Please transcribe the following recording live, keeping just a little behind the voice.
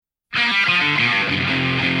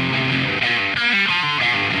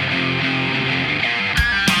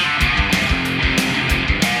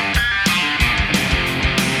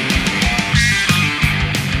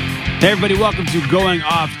Hey everybody, welcome to Going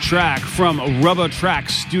Off Track from Rubba Track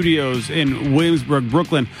Studios in Williamsburg,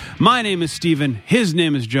 Brooklyn. My name is Steven, his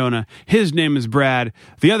name is Jonah, his name is Brad,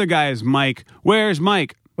 the other guy is Mike. Where's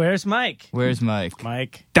Mike? Where's Mike? Where's Mike?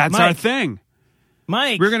 Mike. That's Mike. our thing.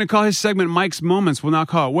 Mike. We're going to call his segment Mike's Moments. We'll now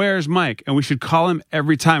call it Where's Mike? And we should call him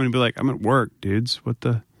every time and be like, I'm at work, dudes. What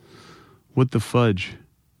the fudge?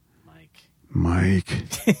 Mike.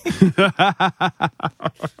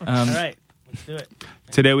 All right, let's do it.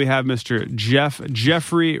 Today we have Mr.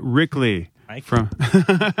 Geoffrey Rickly. Mike. From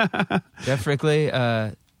Geoff Rickly,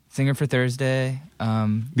 singer for Thursday.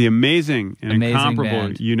 the amazing and incomparable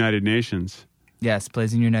band. United Nations. Yes,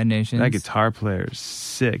 plays in United Nations. That guitar player is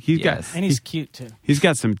sick. And he's cute too. He's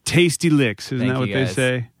got some tasty licks. Isn't Thank that what you, they guys.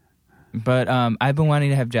 say? But I've been wanting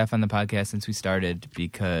to have Geoff on the podcast since we started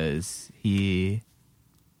because he's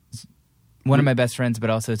one of my best friends, but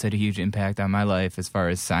also it's had a huge impact on my life as far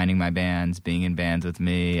as signing my bands, being in bands with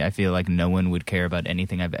me. I feel like no one would care about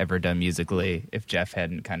anything I've ever done musically if Geoff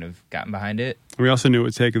hadn't kind of gotten behind it. We also knew it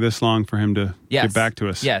would take this long for him to get back to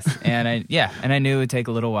us. Yes, and I knew it would take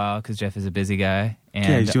a little while because Geoff is a busy guy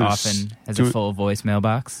and he's doing often has a full voicemail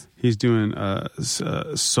box. He's doing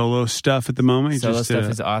solo stuff at the moment. He Solo just stuff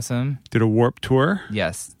is awesome. did a Warp Tour.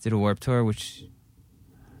 Yes, did a Warp Tour, which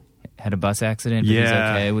had a bus accident, but he's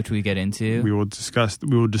okay, which we get into. We will discuss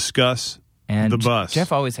and the bus.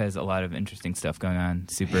 Geoff always has a lot of interesting stuff going on.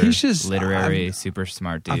 Super He's just literary, super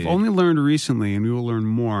smart dude. I've only learned recently, and we will learn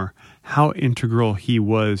more, how integral he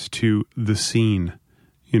was to the scene.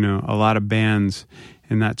 You know, a lot of bands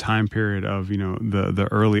in that time period of, you know, the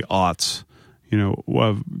early aughts, you know,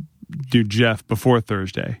 of Geoff before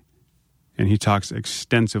Thursday. And he talks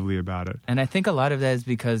extensively about it. And I think a lot of that is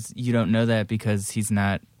because you don't know that because he's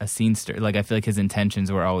not a scene star. Like, I feel like his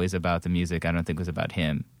intentions were always about the music. I don't think it was about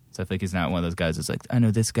him. So I feel like he's not one of those guys that's like, I know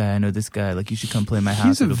this guy. Like, you should come play my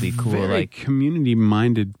house. It'll be cool. He's a very like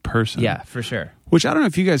community-minded person. Yeah, for sure. Which, I don't know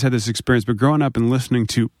if you guys had this experience, but growing up and listening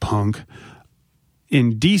to punk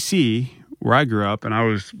in D.C., where I grew up, and I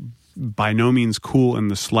was by no means cool in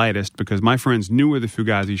the slightest because my friends knew where the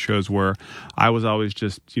Fugazi shows were. I was always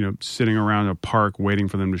just, you know, sitting around a park waiting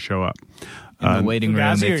for them to show up. In the waiting room,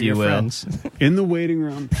 Fugazi if you will. friends? In the waiting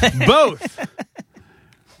room. Both!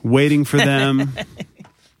 Waiting for them.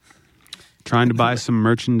 Trying to buy some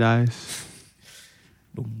merchandise.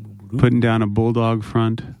 Putting down a bulldog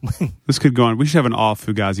front. This could go on. We should have an all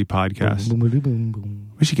Fugazi podcast.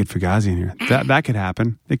 We should get Fugazi in here. That could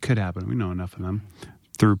happen. It could happen. We know enough of them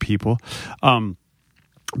through people.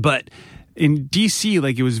 But in DC,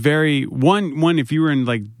 like, it was very one. If you were in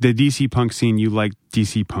like the DC punk scene, you liked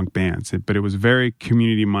DC punk bands. But it was very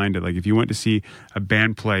community minded. Like, if you went to see a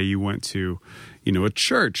band play, you went to, you know, a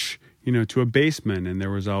church, you know, to a basement, and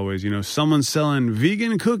there was always, you know, someone selling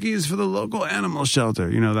vegan cookies for the local animal shelter,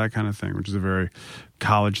 you know, that kind of thing, which is a very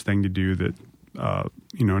college thing to do that,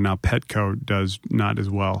 you know, now Petco does not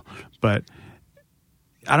as well. But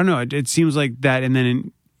I don't know, it seems like that, and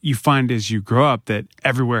then you find as you grow up that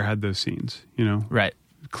everywhere had those scenes, you know? Right.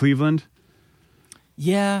 Cleveland?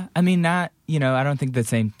 Yeah, I mean, not, you know, I don't think the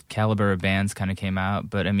same caliber of bands kind of came out,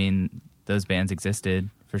 but I mean, those bands existed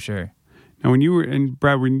for sure. Now, when you were, and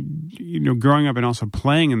Brad, when, you know, growing up and also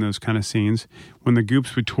playing in those kind of scenes, when the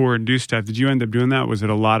groups would tour and do stuff, did you end up doing that? Was it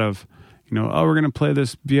a lot of, you know, oh, we're going to play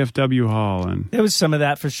this VFW hall? And There was some of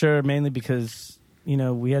that for sure, mainly because, you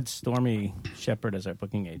know, we had Stormy Shepherd as our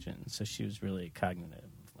booking agent, so she was really cognizant,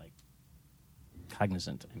 of like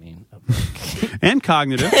and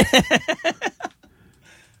cognitive.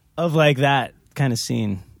 of like that kind of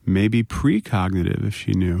scene. Maybe precognitive if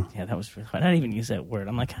she knew. Yeah, that was really hard. I didn't even use that word.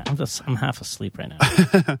 I'm half asleep right now.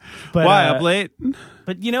 But, Why, up late?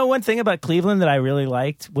 But you know, one thing about Cleveland that I really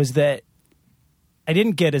liked was that I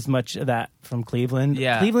didn't get as much of that from Cleveland.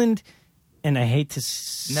 Yeah. Cleveland, and I hate to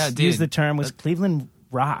use the term, was Cleveland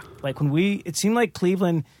rock. Like it seemed like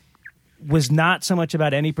Cleveland was not so much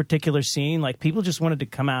about any particular scene. Like, people just wanted to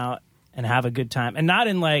come out and have a good time, and not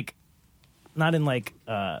in like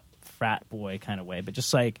frat boy kind of way, but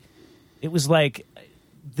just like, it was like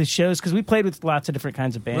the shows, because we played with lots of different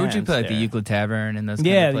kinds of bands. Where would you play? Like the Euclid Tavern and those kind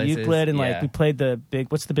of places? Yeah, the Euclid, and like we played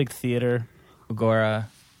what's the big theater? Agora.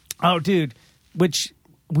 Oh, dude, which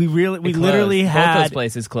we Closed. literally had. Both those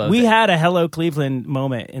places closed. We had a Hello Cleveland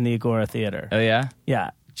moment in the Agora Theater. Oh yeah?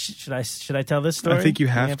 Yeah. Should I tell this story? I think you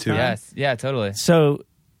have to. Yes. Yeah, totally. So,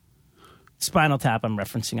 Spinal Tap I'm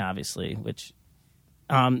referencing, obviously, which...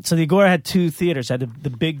 so the Agora had two theaters. Had the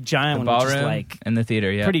big giant the one, which is ballroom like and the theater,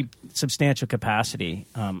 yeah, pretty substantial capacity.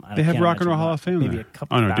 They have Rock and Roll Hall of Fame maybe there. a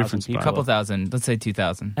couple thousand people. a couple thousand. Let's say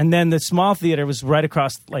 2,000. And then the small theater was right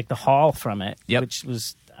across like the hall from it, Yep. which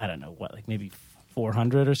was, I don't know what, like maybe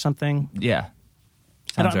 400 or something. Yeah.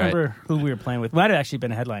 I don't remember who we were playing with. We might have actually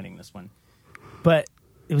been headlining this one. But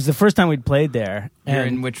it was the first time we'd played there. You're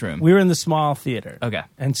in which room? We were in the small theater. Okay.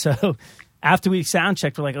 And so after we sound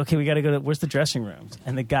checked, we're like, okay, we got to go to, where's the dressing rooms?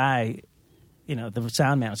 And the guy, the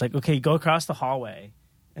sound man was like, okay, go across the hallway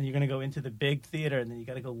and you're going to go into the big theater and then you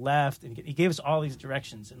got to go left. And he gave us all these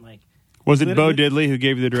directions and Was it Bo Diddley who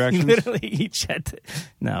gave you the directions? Literally each had to,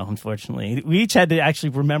 no, unfortunately. We each had to actually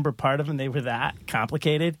remember part of them. They were that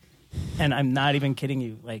complicated. And I'm not even kidding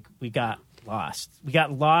you. We got lost. We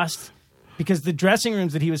got lost because the dressing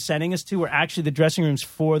rooms that he was sending us to were actually the dressing rooms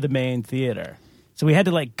for the main theater. So we had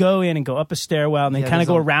to go in and go up a stairwell and then kind of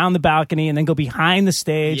go around the balcony and then go behind the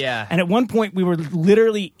stage. Yeah. And at one point we were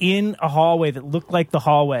literally in a hallway that looked like the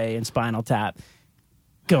hallway in Spinal Tap.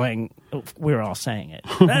 We were all saying it.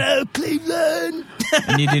 Hello, Cleveland.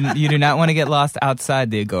 And you do not want to get lost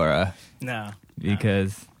outside the Agora. No.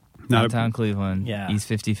 Because downtown Cleveland, East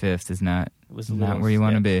 55th is not where you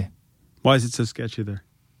want to be. Why is it so sketchy there?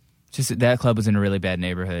 Just that club was in a really bad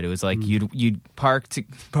neighborhood. It was like you'd park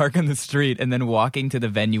on the street, and then walking to the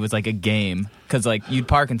venue was like a game. Because you'd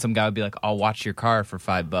park, and some guy would be like, "I'll watch your car for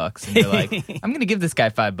 $5," and you're like, "I'm going to give this guy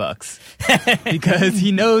 $5 because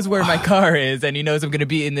he knows where my car is, and he knows I'm going to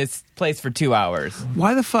be in this place for 2 hours."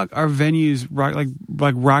 Why the fuck are venues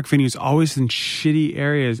like rock venues always in shitty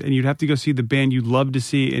areas, and you'd have to go see the band you'd love to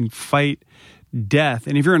see and fight death?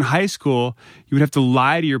 And if you're in high school, you would have to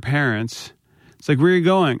lie to your parents. It's like, where are you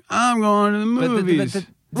going? I'm going to the movies.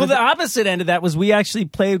 The opposite end of that was we actually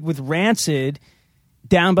played with Rancid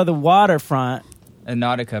down by the waterfront. A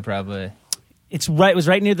Nautica, probably. It was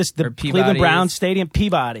right near the Cleveland Browns Stadium,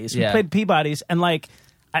 Peabody's. We played Peabody's, and I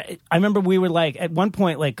remember we were at one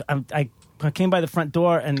point, I came by the front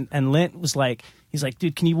door, and Lint was like, he's like,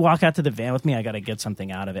 dude, can you walk out to the van with me? I got to get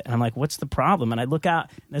something out of it. And I'm like, what's the problem? And I look out,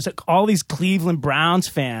 and there's all these Cleveland Browns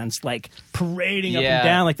fans parading up and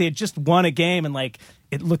down, they had just won a game, and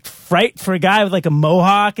it looked fright for a guy with a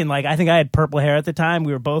mohawk, and I think I had purple hair at the time.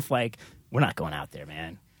 We were both like, we're not going out there,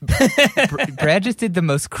 man. Brad just did the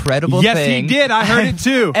most credible thing. Yes, he did. I heard it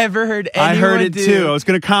too. Ever heard anyone I heard it do. Too. I was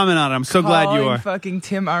going to comment on it. I'm so glad you are. Fucking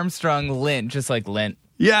Tim Armstrong Lint, just like Lint.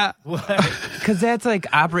 Yeah. Because that's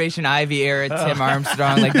Operation Ivy era Tim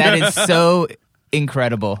Armstrong. That is so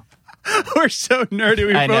incredible. We're so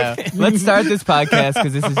nerdy. I know. Let's start this podcast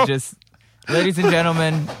because this is just, ladies and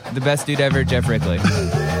gentlemen, the best dude ever, Geoff Rickly. It's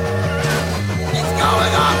going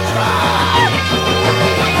on track!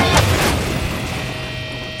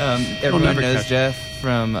 Everyone knows Geoff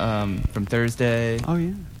from Thursday. Oh,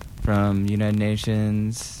 yeah. From United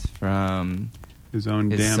Nations, from his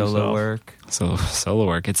own his damn solo self. work. Solo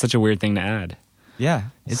work. It's such a weird thing to add. Yeah,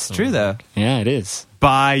 it's true though. Yeah, it is.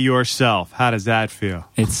 By yourself. How does that feel?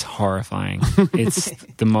 It's horrifying. It's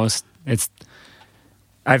the most.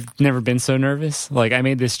 I've never been so nervous. I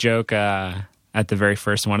made this joke at the very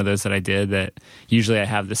first one of those that I did, that usually I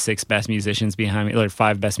have the 6 best musicians behind me,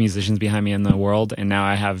 5 best musicians behind me in the world, and now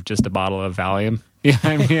I have just a bottle of Valium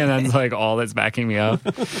behind me, and that's all that's backing me up.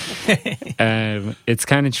 It's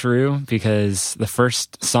kind of true, because the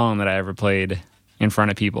first song that I ever played in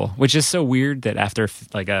front of people, which is so weird that after a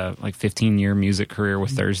 15-year music career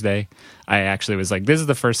with Thursday, I actually was like, this is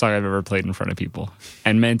the first song I've ever played in front of people,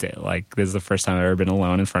 and meant it. This is the first time I've ever been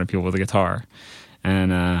alone in front of people with a guitar.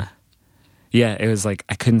 And yeah, it was I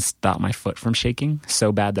couldn't stop my foot from shaking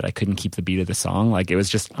so bad that I couldn't keep the beat of the song. It was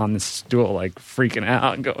just on the stool, freaking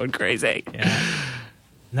out and going crazy. Yeah.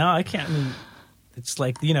 No, I can't. I mean, it's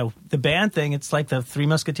the band thing. It's like the Three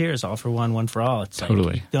Musketeers, all for one, one for all. It's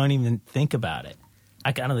totally. Don't even think about it.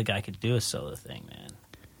 I don't think I could do a solo thing, man.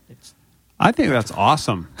 I think that's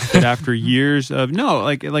awesome. That after years of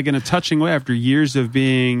in a touching way, after years of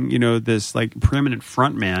being this preeminent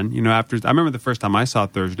frontman, after I remember the first time I saw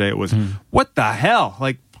Thursday, it was what the hell,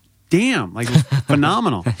 damn, it was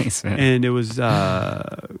phenomenal. Thanks, man. And it was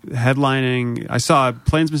headlining. I saw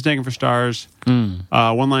Planes Mistaken for Stars,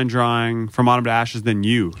 One Line Drawing, From Autumn to Ashes, then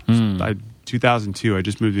you. 2002. I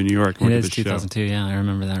just moved to New York. It is 2002. Yeah, I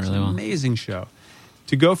remember that really well. Amazing show.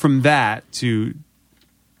 To go from that to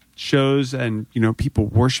shows and people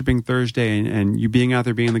worshiping Thursday and you being out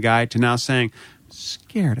there being the guy, to now saying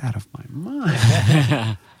scared out of my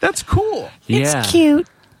mind. That's cool. Yeah. It's cute.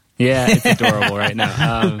 Yeah, it's adorable right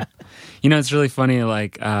now. It's really funny.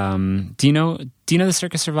 Do you know the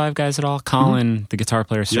Circus Survive guys at all? Colin, the guitar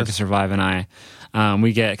player of Circus Survive, and I,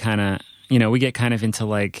 we get kind of into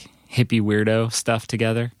hippie weirdo stuff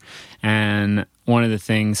together. And one of the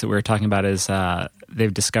things that we were talking about is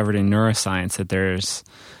they've discovered in neuroscience that there's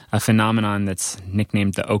a phenomenon that's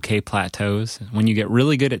nicknamed the OK plateaus. When you get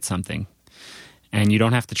really good at something and you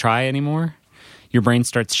don't have to try anymore, your brain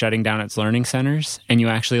starts shutting down its learning centers, and you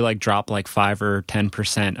actually like drop like 5 or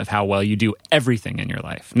 10% of how well you do everything in your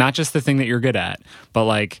life. Not just the thing that you're good at, but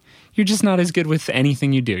like you're just not as good with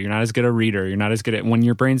anything you do. You're not as good a reader. You're not as good at, when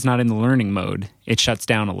your brain's not in the learning mode, it shuts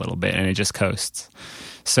down a little bit and it just coasts.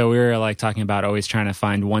 So we were like talking about always trying to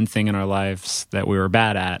find one thing in our lives that we were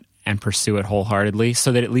bad at and pursue it wholeheartedly,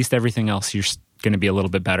 so that at least everything else you're going to be a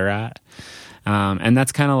little bit better at. And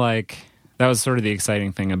that's kind of like, that was sort of the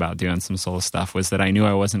exciting thing about doing some solo stuff, was that I knew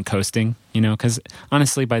I wasn't coasting, you know, because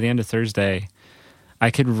honestly, by the end of Thursday,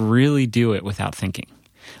 I could really do it without thinking.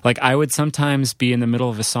 Like, I would sometimes be in the middle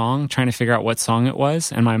of a song trying to figure out what song it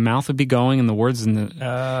was, and my mouth would be going and the words and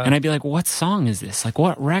I'd be like, what song is this? Like,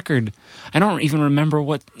 what record? I don't even remember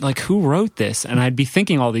who wrote this. And I'd be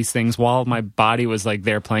thinking all these things while my body was like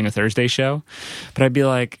there playing a Thursday show. But I'd be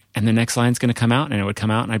like, and the next line's going to come out, and it would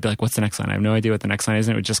come out, and I'd be like, what's the next line? I have no idea what the next line is,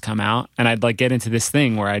 and it would just come out. And I'd like get into this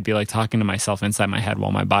thing where I'd be like talking to myself inside my head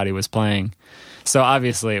while my body was playing. So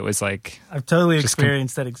obviously it was like... I've totally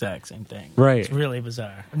experienced that exact same thing. Right. It's really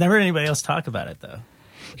bizarre. I've never heard anybody else talk about it, though.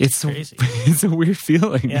 It's crazy. It's a weird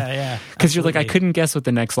feeling. Yeah. Because you're like, I couldn't guess what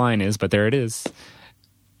the next line is, but there it is.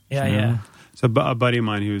 Yeah. So a buddy of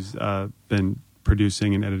mine who's been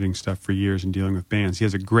producing and editing stuff for years and dealing with bands, he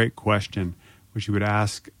has a great question, which he would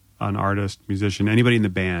ask an artist, musician, anybody in the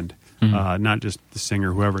band, not just the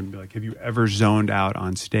singer, whoever, and be like, have you ever zoned out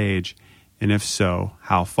on stage? And if so,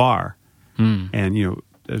 how far? And, you know,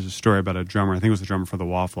 there's a story about a drummer, I think it was the drummer for the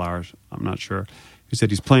Wallflowers, I'm not sure, who said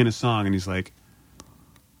he's playing a song and he's like,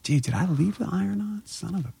 gee, did I leave the iron on?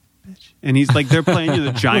 Son of a bitch. And he's like, they're playing you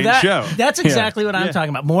the giant show. That's exactly what I'm talking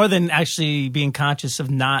about. More than actually being conscious of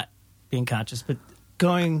not being conscious, but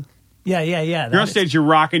going, yeah. You're on stage, you're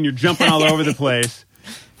rocking, you're jumping all over the place.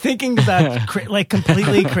 Thinking about like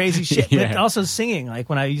completely crazy shit, but also singing. Like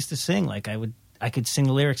when I used to sing, like I could sing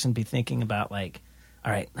the lyrics and be thinking about like,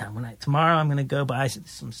 all right, now tomorrow I'm going to go buy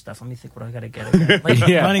some stuff. Let me think what I got to get again. Like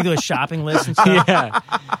running to a shopping list and stuff. Yeah.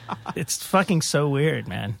 It's fucking so weird,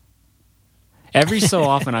 man. Every so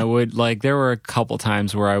often I would, like, there were a couple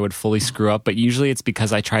times where I would fully screw up, but usually it's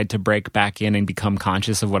because I tried to break back in and become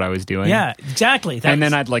conscious of what I was doing. Yeah, exactly. And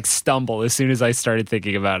then I'd, like, stumble as soon as I started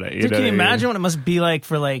thinking about it. Can you imagine what it must be like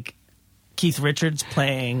for, like, Keith Richards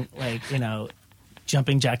playing, like, you know,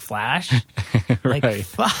 Jumping Jack Flash? Like, right.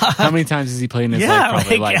 Fuck. How many times has he played in his life?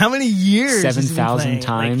 Probably like how many years? 7,000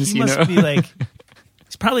 times, like, he must be, like...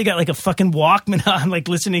 He's probably got like a fucking Walkman on, like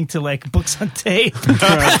listening to like books on tape.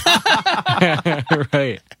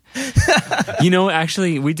 Right. You know,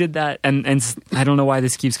 actually, we did that, and I don't know why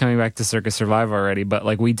this keeps coming back to Circus Survive already, but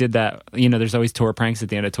like we did that. You know, there's always tour pranks at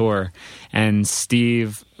the end of tour, and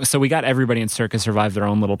Steve. So we got everybody in Circus Survive their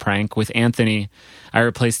own little prank. With Anthony, I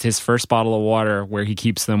replaced his first bottle of water where he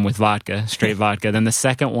keeps them with vodka, straight vodka. Then the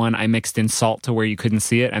second one, I mixed in salt to where you couldn't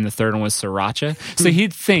see it, and the third one was sriracha. So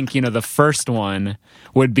he'd think, you know, the first one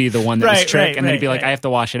would be the one that was trick, and then he'd be like, I have to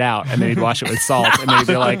wash it out, and then he'd wash it with salt, and then he'd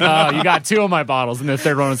be like, oh, you got 2 of my bottles, and the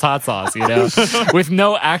third one was hot sauce, you know, with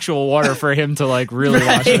no actual water for him to like really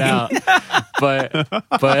wash it out. But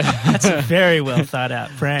that's a very well thought out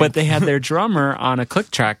prank. But they had their drummer on a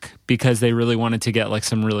click track because they really wanted to get like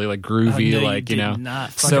some really like groovy, like, you know.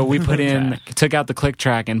 So we took out the click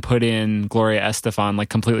track and put in Gloria Estefan, like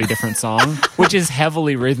completely different song, which is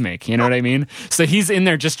heavily rhythmic, you know what I mean? So he's in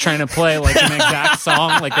there just trying to play like an exact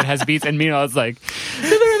song, like that has beats, and meanwhile it's like,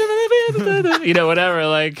 you know, whatever,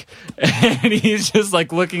 like, and he's just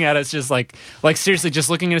like looking at us, just like seriously, just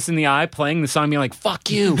looking at us in the eye, playing the song, being like, fuck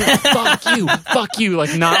you, fuck you,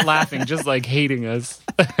 like not laughing, just like hating us.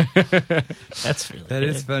 That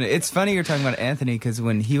is funny. It's funny you're talking about Anthony, because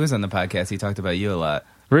when he was on the podcast, he talked about you a lot.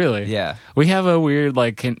 Really? Yeah. We have a weird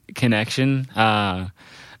like connection that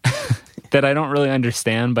I don't really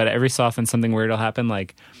understand, but every so often something weird will happen.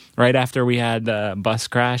 Like right after we had the bus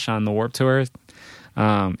crash on the Warped Tour,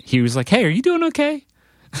 he was like, hey, are you doing okay?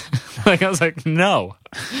 Like I was like, no.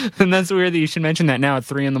 And that's weird that you should mention that now at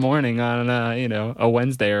 3 a.m. on you know, a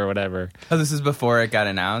Wednesday or whatever. Oh, this is before it got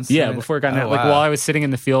announced? Yeah, before it got announced. Wow. Like while I was sitting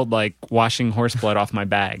in the field like washing horse blood off my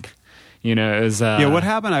bag. You know, it was yeah, what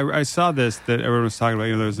happened? I saw this that everyone was talking about,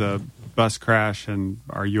 you know, there was a bus crash and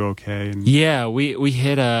are you okay? And yeah, we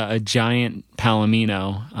hit a giant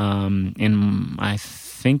palomino in I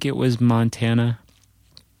think it was Montana.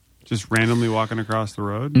 Just randomly walking across the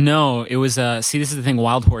road? No, it was, see, this is the thing,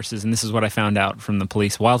 wild horses, and this is what I found out from the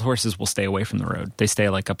police, wild horses will stay away from the road. They stay,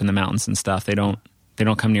 like, up in the mountains and stuff. They don't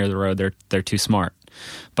come near the road. They're too smart.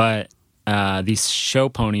 But these show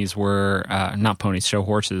ponies were, not ponies, show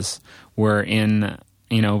horses, were in,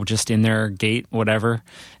 you know, just in their gate, whatever,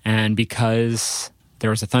 and because there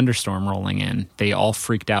was a thunderstorm rolling in, they all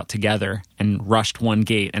freaked out together and rushed one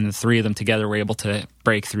gate, and the three of them together were able to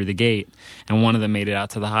break through the gate, and one of them made it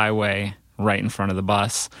out to the highway right in front of the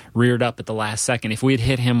bus, reared up at the last second. If we had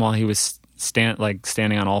hit him while he was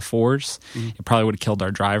standing on all fours, it probably would have killed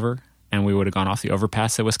our driver, and we would have gone off the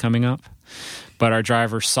overpass that was coming up. But our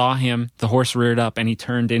driver saw him, the horse reared up, and he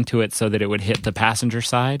turned into it so that it would hit the passenger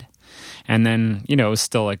side. And then, it was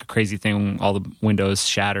still like a crazy thing. All the windows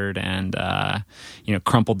shattered and,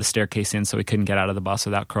 crumpled the staircase in so we couldn't get out of the bus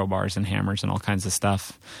without crowbars and hammers and all kinds of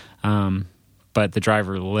stuff. But the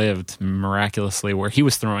driver lived miraculously, where he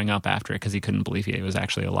was throwing up after it because he couldn't believe he was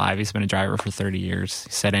actually alive. He's been a driver for 30 years.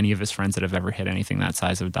 He said any of his friends that have ever hit anything that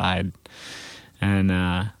size have died. And,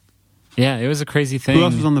 it was a crazy thing. Who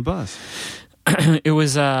else was on the bus? It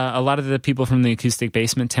was a lot of the people from the Acoustic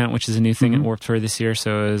Basement Tent, which is a new thing at Warped Tour this year.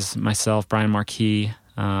 So it was myself, Brian Marquis,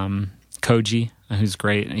 Koji, who's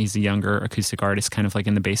great. He's a younger acoustic artist, kind of like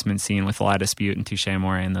in the basement scene with La Dispute and Touche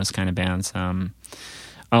Amore and those kind of bands.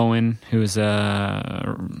 Owen, who's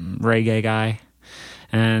a reggae guy,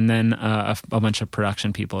 and then a bunch of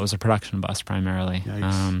production people. It was a production bus primarily.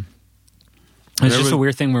 It's just a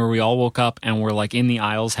weird thing where we all woke up and we're like in the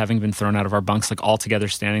aisles, having been thrown out of our bunks, like all together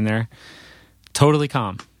standing there, totally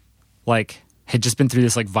calm. Like had just been through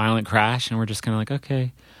this like violent crash, and we're just kind of like,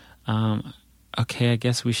 okay, I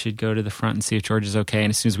guess we should go to the front and see if George is okay.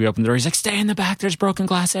 And as soon as we open the door, he's like, stay in the back, there's broken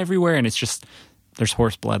glass everywhere. And it's just, there's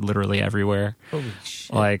horse blood literally everywhere. Holy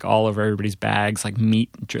shit. Like all over everybody's bags, like meat,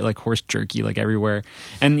 like horse jerky, like everywhere.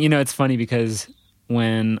 And it's funny because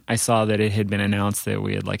when I saw that it had been announced that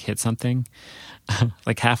we had like hit something,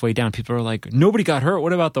 like halfway down, people were like, nobody got hurt,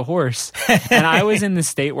 what about the horse? And I was in this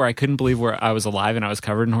state where I couldn't believe where I was alive and I was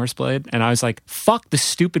covered in horse blood, and I was like, fuck the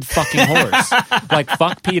stupid fucking horse. Like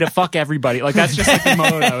fuck PETA, fuck everybody. Like that's just like the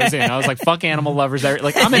mode I was in. I was like, fuck animal lovers.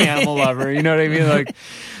 Like I'm an animal lover, you know what I mean? Like,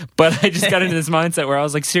 but I just got into this mindset where I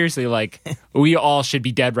was like, seriously, like we all should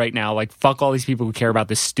be dead right now. Like fuck all these people who care about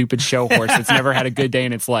this stupid show horse that's never had a good day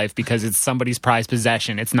in its life because it's somebody's prized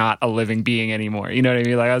possession. It's not a living being anymore. You know what I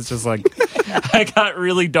mean? Like I was just like, I got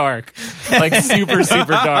really dark, like super,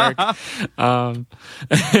 super dark.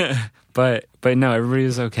 But no, everybody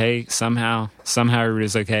was okay. Somehow everybody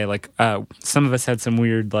was okay. Like some of us had some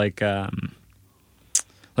weird like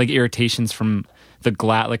irritations from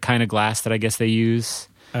the kind of glass that I guess they use.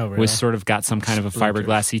 Oh, really? Was sort of got some kind of a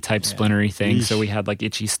fiberglassy type splintery thing. Yeesh. So we had like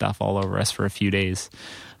itchy stuff all over us for a few days.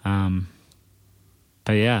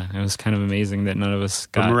 But yeah, it was kind of amazing that none of us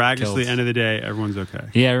got But miraculously, killed. End of the day, everyone's okay.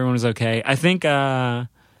 Yeah, everyone was okay. I think there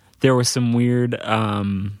was some weird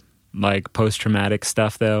like post-traumatic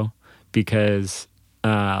stuff though, because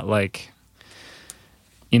afterwards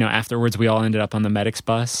we all ended up on the medics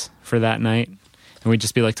bus for that night, and we'd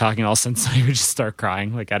just be like talking, all of a sudden we would just start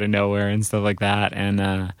crying like out of nowhere and stuff like that.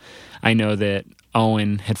 And I know that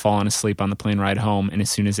Owen had fallen asleep on the plane ride home, and as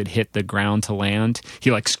soon as it hit the ground to land, he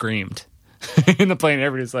like screamed in the plane.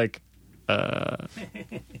 Everybody's like,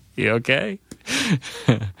 you okay?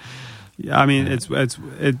 Yeah, I mean, it's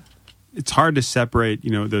hard to separate,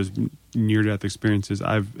 those near-death experiences.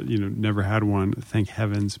 I've, never had one, thank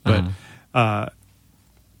heavens. But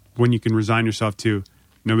when you can resign yourself to,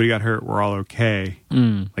 nobody got hurt, we're all okay.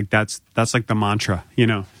 Like that's like the mantra,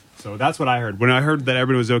 So that's what I heard. When I heard that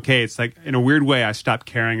everybody was okay, it's like, in a weird way, I stopped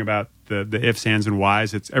caring about the ifs, ands, and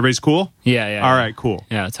whys. It's everybody's cool? Yeah. All right, cool.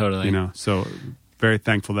 Yeah, totally. So very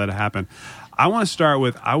thankful that it happened. I want to start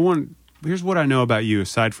with, here's what I know about you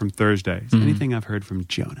aside from Thursday. It's anything I've heard from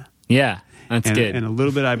Jonah. Yeah, that's good. And a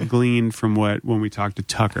little bit I've gleaned from when we talked to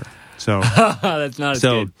Tucker. So that's not as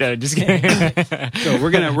good. No, just kidding. So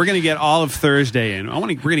we're gonna get all of Thursday in.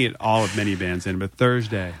 We're gonna get all of many bands in, but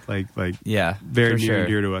Thursday, like yeah, very near and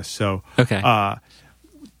dear to us. So okay.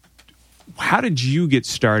 How did you get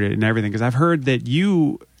started and everything? Because I've heard that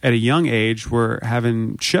you, at a young age, were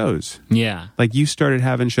having shows. Yeah. Like you started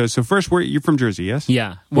having shows. So first, you're from Jersey, yes?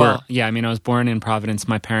 Yeah. Well, yeah, I mean, I was born in Providence.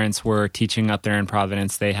 My parents were teaching up there in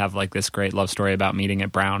Providence. They have like this great love story about meeting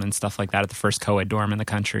at Brown and stuff like that, at the first co-ed dorm in the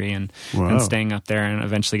country, and staying up there and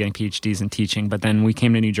eventually getting PhDs in teaching. But then we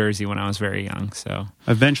came to New Jersey when I was very young, so.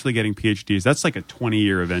 Eventually getting PhDs. That's like a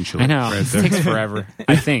 20-year eventually. I know. Right it there. takes forever.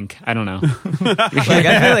 I think. I don't know. I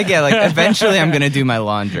feel like eventually I'm going to do my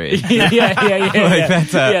laundry.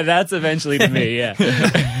 Yeah. That's eventually to me, yeah.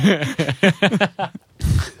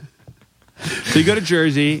 So you go to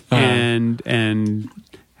Jersey, and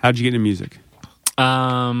how'd you get into music?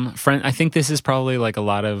 I think this is probably like a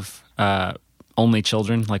lot of only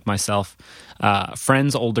children like myself.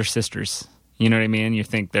 Friends' older sisters, You know what I mean? You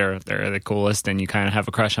think they're the coolest, and you kind of have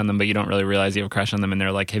a crush on them, but you don't really realize you have a crush on them. And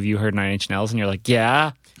they're like, "Have you heard Nine Inch Nails?" And you're like,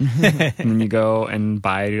 "Yeah." And then you go and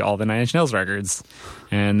buy all the Nine Inch Nails records,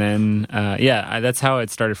 and then that's how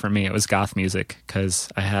it started for me. It was goth music because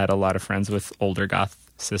I had a lot of friends with older goth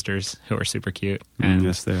sisters who were super cute, and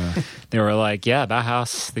yes, they are. They were like, "Yeah,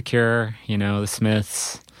 Bauhaus, The Cure, the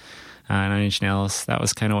Smiths, Nine Inch Nails." That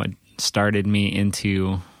was kind of what started me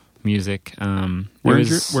into music. Where in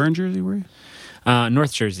Jersey were you?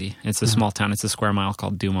 North Jersey. It's a small town. It's a square mile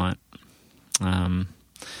called Dumont.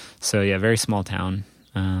 So yeah, very small town.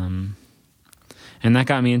 And that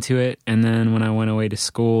got me into it. And then when I went away to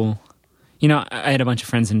school, I had a bunch of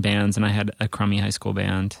friends in bands, and I had a crummy high school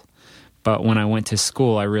band. But when I went to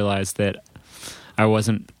school, I realized that I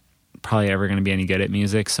wasn't probably ever going to be any good at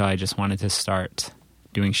music. So I just wanted to start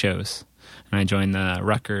doing shows. And I joined the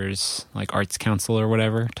Rutgers Arts Council or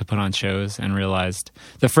whatever to put on shows, and realized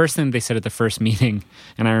the first thing they said at the first meeting,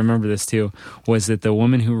 and I remember this too, was that the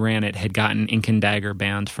woman who ran it had gotten Ink and Dagger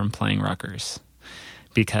banned from playing Rutgers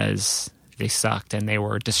because they sucked and they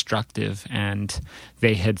were destructive, and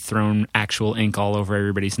they had thrown actual ink all over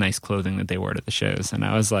everybody's nice clothing that they wore at the shows. And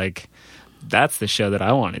I was like, that's the show that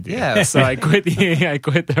I want to do. Yeah. So I quit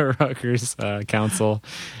the Rutgers Council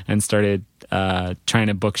and started trying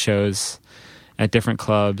to book shows at different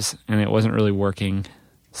clubs, and it wasn't really working.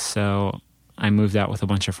 So I moved out with a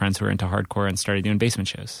bunch of friends who were into hardcore and started doing basement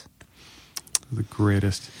shows. The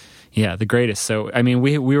greatest. Yeah, the greatest. So, I mean,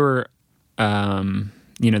 we were,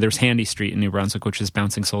 there's Handy Street in New Brunswick, which is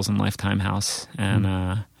Bouncing Souls and Lifetime House.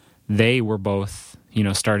 And they were both,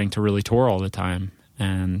 starting to really tour all the time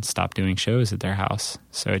and stop doing shows at their house.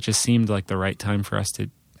 So it just seemed like the right time for us to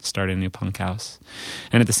start a new punk house.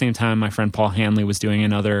 And at the same time, my friend Paul Hanley was doing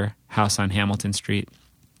another house on Hamilton Street.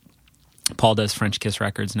 Paul does French Kiss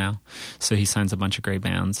Records now, so he signs a bunch of great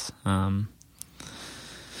bands.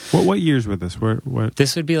 What years were this? What?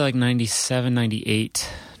 This would be 97, 98,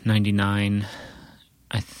 99.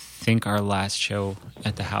 I think our last show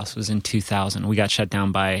at the house was in 2000. We got shut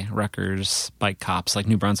down by Rutgers bike cops,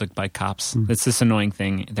 New Brunswick bike cops. It's this annoying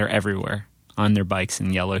thing. They're everywhere on their bikes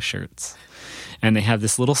in yellow shirts. And they have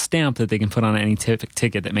this little stamp that they can put on any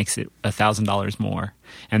ticket that makes it $1,000 more.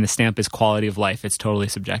 And the stamp is quality of life. It's totally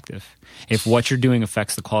subjective. If what you're doing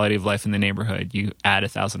affects the quality of life in the neighborhood, you add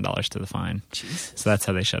 $1,000 to the fine. Jesus. So that's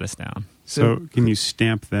how they shut us down. So can you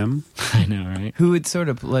stamp them? I know, right? Who would sort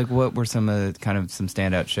of what were some some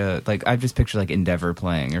standout shows? I just picture Endeavor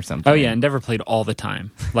playing or something. Oh yeah, Endeavor played all the time,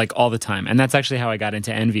 all the time. And that's actually how I got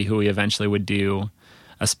into Envy, who we eventually would do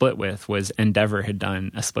a split with. Was Endeavor had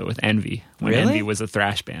done a split with Envy when Really? Envy was a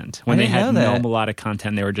thrash band. When I they didn't had know no that. melodic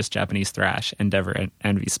content, they were just Japanese thrash. Endeavor and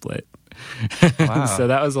Envy split. Wow. So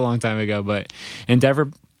that was a long time ago. But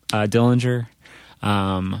Endeavor, Dillinger,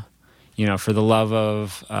 For the Love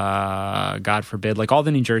of God Forbid, all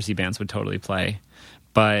the New Jersey bands would totally play.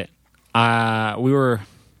 But my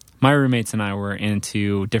roommates and I were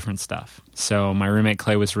into different stuff. So my roommate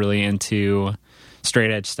Clay was really into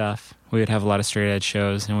straight edge stuff. We would have a lot of straight edge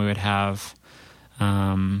shows, and we would have,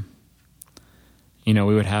 we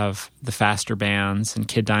would have the faster bands, and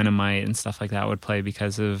Kid Dynamite and stuff like that would play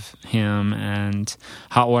because of him, and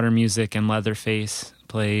Hot Water Music and Leatherface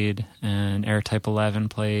played, and Air Type 11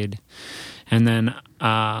 played, and then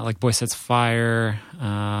Boy Sets Fire,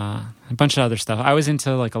 a bunch of other stuff. I was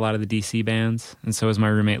into a lot of the DC bands, and so was my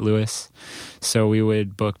roommate Lewis. So we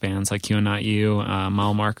would book bands like You and Not You,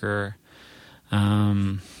 Mile Marker.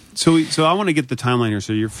 So I want to get the timeline here.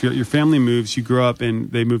 So your family moves. You grew up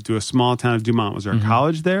and they moved to a small town of Dumont. Was there a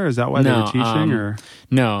college there? Is that why they were teaching? Or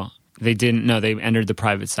no, they didn't. No, they entered the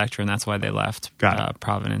private sector, and that's why they left.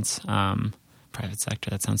 Providence. Private sector.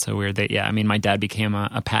 That sounds so weird. My dad became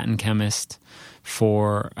a patent chemist.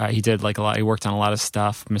 He did a lot. He worked on a lot of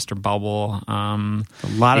stuff. Mr. Bubble. A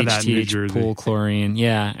lot of that in New Jersey. Pool chlorine.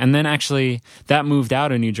 Yeah, and then actually that moved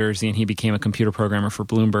out of New Jersey, and he became a computer programmer for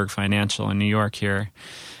Bloomberg Financial in New York here.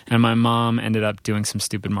 And my mom ended up doing some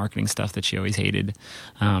stupid marketing stuff that she always hated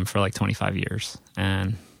for 25 years.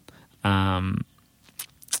 And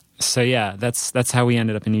so yeah, that's how we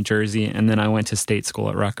ended up in New Jersey. And then I went to state school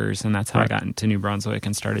at Rutgers, and that's how I got into New Brunswick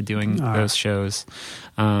and started doing those shows.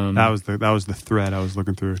 That was the thread I was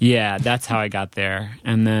looking through. Yeah, that's how I got there.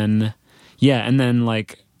 And then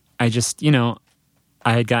I just I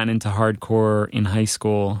had gotten into hardcore in high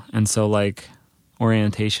school, and so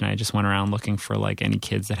orientation, I just went around looking for any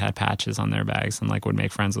kids that had patches on their bags and would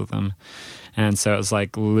make friends with them. And so it was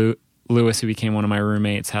Lewis, who became one of my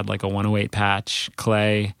roommates, had a 108 patch.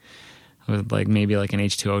 Clay with like maybe like an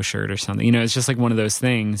H2O shirt or something. You know, it's just like one of those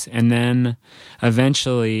things. And then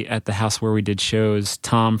eventually at the house where we did shows,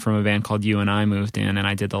 Tom from a band called You and I moved in, and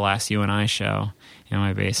I did the last You and I show in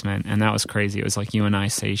my basement. And that was crazy. It was like You and I,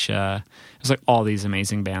 Seisha. It was like all these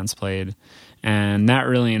amazing bands played. And that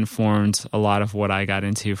really informed a lot of what I got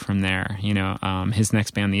into from there. You know, his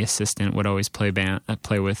next band, The Assistant, would always play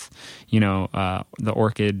with, you know, the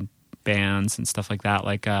Orchid bands and stuff like that,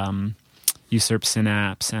 like Usurp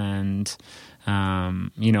Synapse and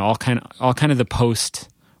you know, all kind of the post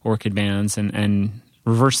Orchid bands, and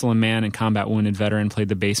Reversal of Man and Combat Wounded Veteran played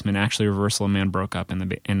the basement. Actually, Reversal of Man broke up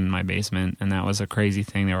in my basement, and that was a crazy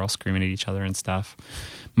thing. They were all screaming at each other and stuff,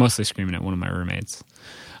 mostly screaming at one of my roommates.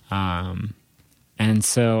 And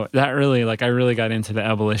so that really, like, I really got into the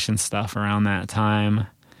Abolition stuff around that time.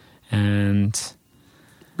 And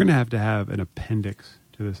we're going to have an appendix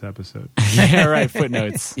to this episode. Yeah, right.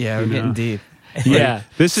 Footnotes. Yeah, we're getting deep. Yeah.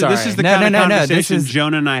 This is the kind of conversation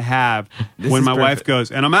Jonah and I have when my wife goes,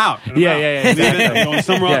 and I'm out. And I'm out. Yeah. I'm going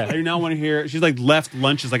somewhere else. I do not want to hear. She's like left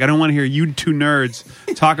lunches. Like, I don't want to hear you two nerds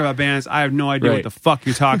talk about bands. I have no idea what the fuck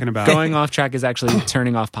you're talking about. Going off track is actually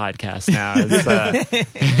turning off podcasts now. It's,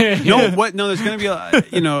 No, there's going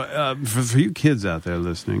to be for you kids out there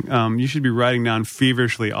listening, you should be writing down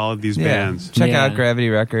feverishly all of these bands. Check out Gravity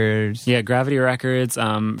Records. Yeah, Gravity Records.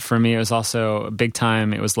 For me, it was also big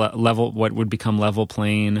time. It was level, what would become Level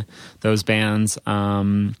Plane, those bands.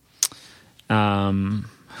 Who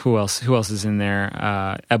else is in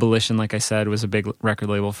there? Abolition, like I said, was a big record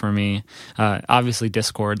label for me. Obviously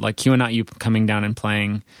Discord, like Q and Not You coming down and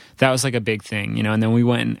playing, that was like a big thing, you know. And then we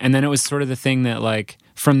went, and then it was sort of the thing that, like,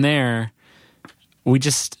 from there,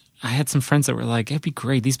 I had some friends that were like, it'd be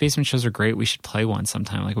great. These basement shows are great. We should play one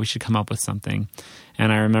sometime. Like, we should come up with something.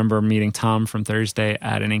 And I remember meeting Tom from Thursday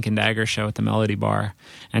at an Ink and Dagger show at the Melody Bar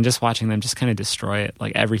and just watching them just kind of destroy it,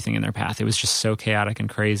 like everything in their path. It was just so chaotic and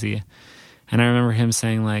crazy. And I remember him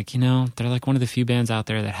saying, like, you know, they're like one of the few bands out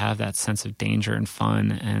there that have that sense of danger and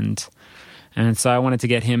fun. And so I wanted to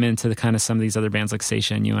get him into the kind of some of these other bands like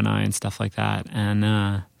Seisha and You and I and stuff like that.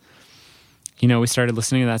 And, you know, we started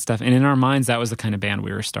listening to that stuff. And in our minds, that was the kind of band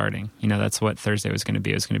we were starting. You know, that's what Thursday was going to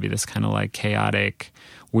be. It was going to be this kind of like chaotic,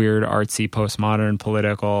 weird, artsy, postmodern,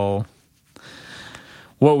 political,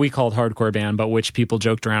 what we called hardcore band, but which people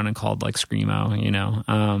joked around and called like screamo, you know.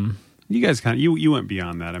 You guys you went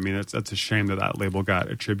beyond that. I mean, that's a shame that label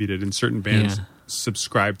got attributed, and certain bands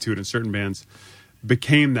subscribed to it, and certain bands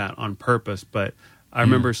became that on purpose. But I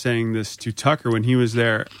remember saying this to Tucker when he was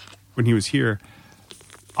here.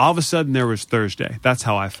 All of a sudden, there was Thursday. That's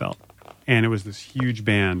how I felt, and it was this huge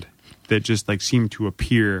band that just like seemed to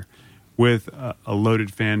appear with a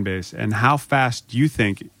loaded fan base. And how fast do you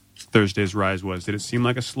think Thursday's rise was? Did it seem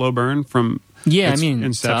like a slow burn from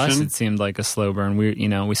inception? To us, it seemed like a slow burn.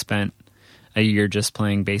 We spent a year just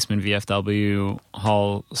playing basement VFW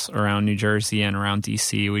halls around New Jersey and around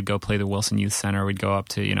DC. We'd go play the Wilson Youth Center. We'd go up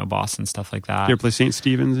to, you know, Boston, stuff like that. You ever play St.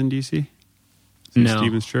 Stephen's in DC? No.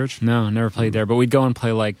 Stephen's Church? No, never played there. But we'd go and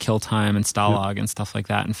play like Kill Time and Stalag and stuff like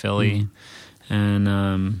that in Philly. Mm-hmm.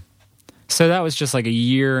 And so that was just like a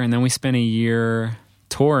year. And then we spent a year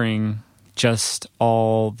touring just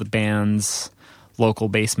all the bands, local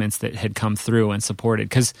basements that had come through and supported.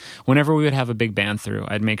 Because whenever we would have a big band through,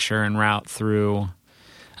 I'd make sure and route through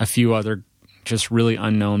a few other just really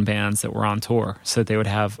unknown bands that were on tour so that they would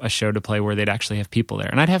have a show to play where they'd actually have people there.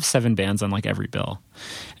 And I'd have 7 bands on like every bill.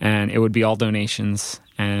 And it would be all donations.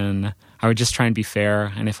 And I would just try and be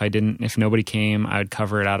fair. And if nobody came, I would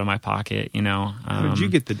cover it out of my pocket, you know. How did you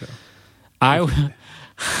get the dough?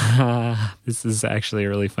 This is actually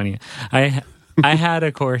really funny. I had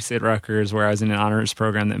a course at Rutgers where I was in an honors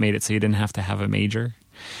program that made it so you didn't have to have a major.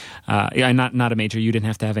 Not a major. You didn't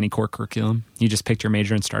have to have any core curriculum. You just picked your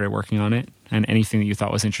major and started working on it. And anything that you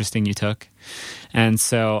thought was interesting, you took. And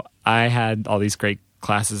so I had all these great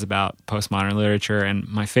classes about postmodern literature, and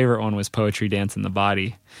my favorite one was Poetry, Dance, and the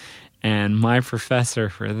Body. And my professor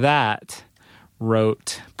for that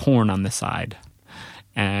wrote porn on the side.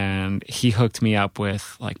 And he hooked me up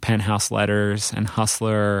with like Penthouse Letters and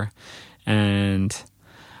Hustler, and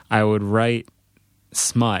I would write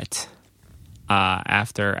smut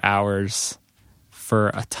after hours for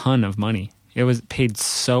a ton of money. It was paid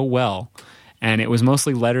so well, and it was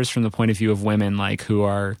mostly letters from the point of view of women, like who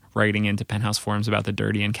are writing into Penthouse Forums about the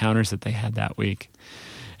dirty encounters that they had that week.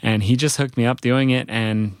 And he just hooked me up doing it,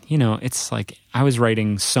 and you know, it's like I was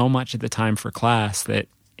writing so much at the time for class that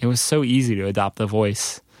it was so easy to adopt the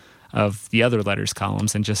voice of the other letters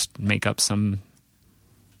columns and just make up some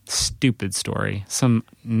stupid story, some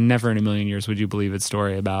never in a million years would you believe it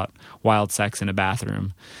story about wild sex in a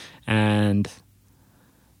bathroom. And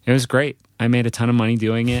It was great. I made a ton of money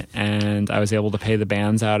doing it, and I was able to pay the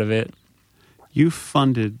bands out of it. You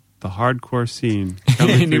funded the hardcore scene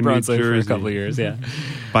in New Brunswick for a couple of years, yeah.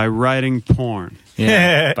 By writing porn.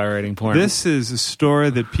 Yeah, by writing porn. This is a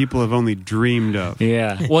story that people have only dreamed of.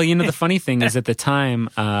 Yeah. Well, the funny thing is at the time,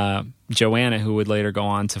 Joanna, who would later go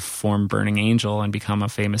on to form Burning Angel and become a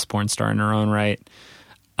famous porn star in her own right,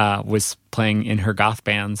 was playing in her goth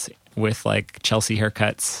bands with like Chelsea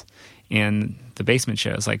haircuts and the basement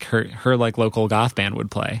shows. Like her like local goth band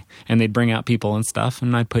would play, and they'd bring out people and stuff,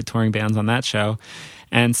 and I'd put touring bands on that show.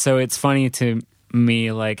 And so it's funny to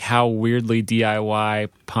me like how weirdly DIY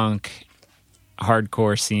punk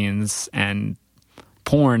hardcore scenes and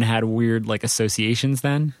porn had weird like associations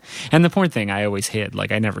then. And the porn thing I always hid.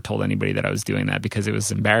 Like I never told anybody that I was doing that because it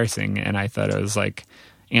was embarrassing and I thought it was like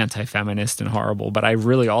anti-feminist and horrible. But I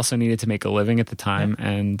really also needed to make a living at the time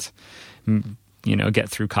and get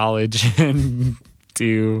through college and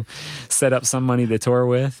to set up some money to tour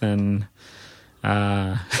with. And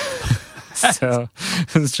so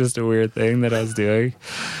it was just a weird thing that I was doing.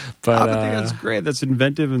 But I think that's great. That's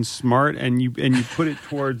inventive and smart, and you put it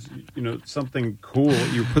towards something cool.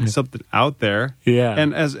 You put something out there. Yeah.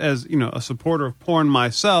 And as a supporter of porn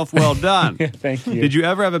myself, well done. Thank you. Did you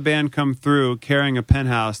ever have a band come through carrying a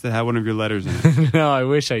Penthouse that had one of your letters in it? No, I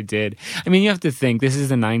wish I did. I mean, you have to think this is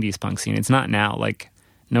the '90s punk scene. It's not now. Like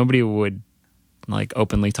nobody would like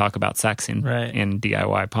openly talk about sex in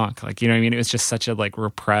DIY punk. Like, you know what I mean? It was just such a like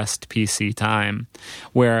repressed PC time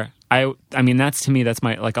where I mean, that's to me, that's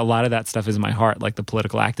my, like a lot of that stuff is my heart, like the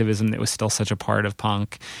political activism that was still such a part of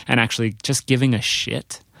punk and actually just giving a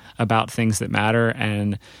shit about things that matter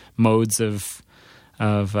and modes of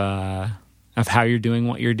how you're doing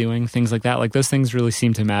what you're doing, things like that. Like those things really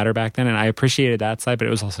seemed to matter back then. And I appreciated that side, but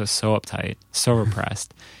it was also so uptight, so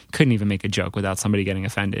repressed. Couldn't even make a joke without somebody getting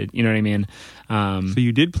offended. You know what I mean? So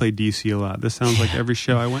you did play DC a lot. This sounds like every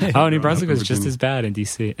show I went to. Oh, New Brunswick was just as bad in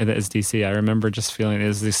DC as DC. I remember just feeling it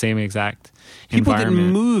was the same exact People environment.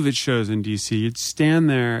 didn't move at shows in DC. You'd stand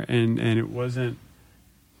there and it wasn't...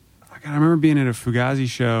 I remember being at a Fugazi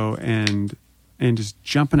show and just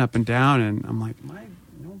jumping up and down, and I'm like,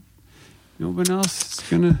 no one else is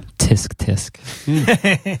gonna tisk.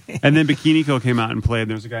 Yeah. And then Bikini Kill came out and played. And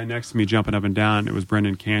there was a guy next to me jumping up and down. It was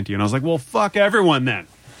Brendan Canty, and I was like, "Well, fuck everyone then.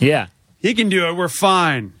 Yeah, he can do it. We're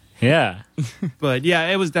fine." Yeah, but yeah,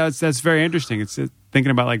 it was that's very interesting. It's thinking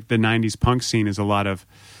about like the '90s punk scene is a lot of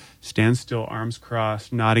stand still, arms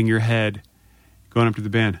crossed, nodding your head, going up to the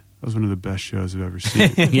band. That was one of the best shows I've ever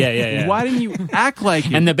seen. yeah. Why didn't you act like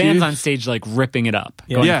it? And the band's dude? on stage like ripping it up,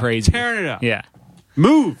 going crazy, tearing it up. Yeah,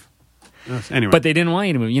 move. Anyway. But they didn't want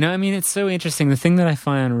you to move. You know, I mean, it's so interesting. The thing that I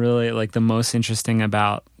find really like the most interesting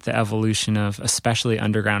about the evolution of especially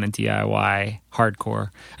underground and DIY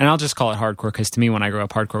hardcore, and I'll just call it hardcore because to me when I grew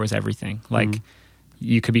up, hardcore was everything. Like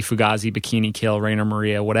you could be Fugazi, Bikini Kill, Rainer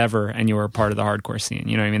Maria, whatever, and you were part of the hardcore scene.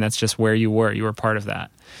 You know what I mean? That's just where you were. You were part of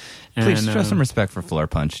that. And, please show some respect for Floor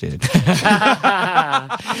Punch, dude.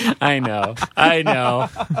 I know.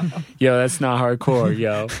 Yo, that's not hardcore,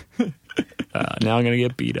 yo. Now I'm going to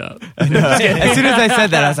get beat up. As soon as I said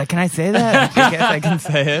that, I was like, can I say that? I guess I can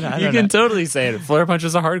say it. You can totally say it. Floor Punch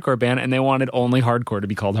was a hardcore band, and they wanted only hardcore to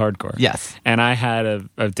be called hardcore. Yes. And I had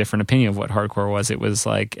a different opinion of what hardcore was. It was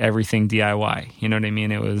like everything DIY. You know what I mean?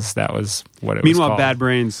 That was what it was called. Meanwhile, Bad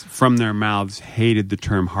Brains, from their mouths, hated the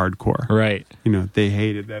term hardcore. Right. You know, they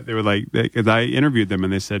hated that. They were like, because I interviewed them,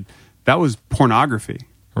 and they said, that was pornography.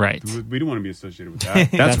 Right. We don't want to be associated with that.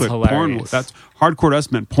 That's what hilarious. porn was. That's hardcore to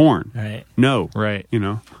us meant porn. Right. No. Right. You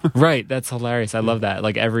know? Right. That's hilarious. I love that.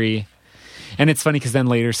 Like and it's funny because then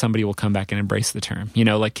later somebody will come back and embrace the term. You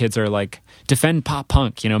know, like kids are like, defend pop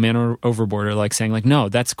punk, you know, Man Overboard are like saying like, no,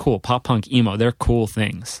 that's cool. Pop punk, emo, they're cool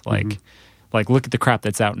things. Like look at the crap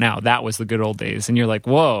that's out now. That was the good old days. And you're like,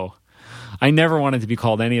 whoa, I never wanted to be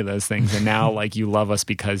called any of those things. And now like you love us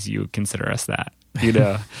because you consider us that. You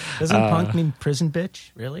know, doesn't punk mean prison bitch?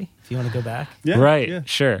 Really? If you want to go back, yeah, right? Yeah.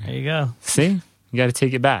 Sure. There you go. See, you got to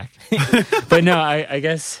take it back. But no, I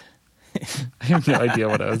guess I have no idea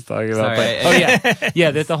what I was talking about. But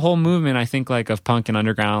yeah, that the whole movement, I think, like of punk and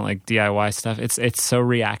underground, like DIY stuff. It's so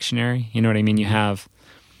reactionary. You know what I mean? You have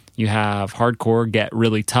hardcore get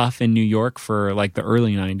really tough in New York for like the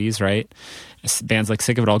early '90s, right? Bands like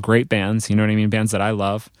Sick of It All, great bands. You know what I mean? Bands that I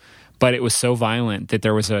love. But it was so violent that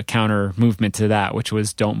there was a counter movement to that, which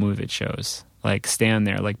was don't move at shows. Like stand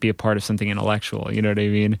there, like be a part of something intellectual. You know what I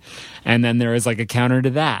mean? And then there was like a counter to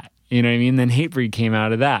that. You know what I mean? Then Hatebreed came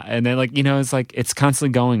out of that. And then, like, you know, it's like it's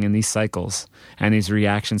constantly going in these cycles and these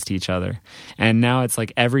reactions to each other. And now it's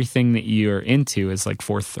like everything that you're into is like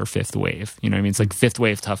fourth or fifth wave. You know what I mean? It's like fifth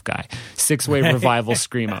wave tough guy, sixth wave revival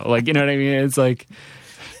screamo. Like, you know what I mean? It's like...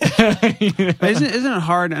 Isn't it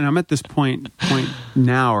hard? And I'm at this point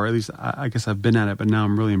now, or at least I guess I've been at it, but now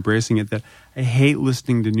I'm really embracing it, that I hate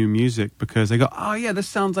listening to new music because I go, oh yeah, this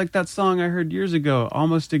sounds like that song I heard years ago,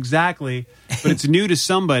 almost exactly, but it's new to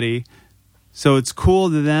somebody, so it's cool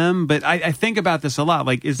to them. But I think about this a lot.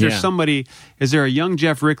 Like, is there is there a young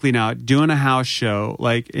Geoff Rickly now doing a house show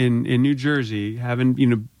like in New Jersey, having, you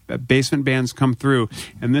know, basement bands come through,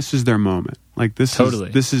 and this is their moment. Like, this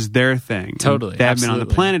is their thing. Totally. And they haven't been on the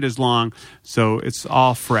planet as long, so it's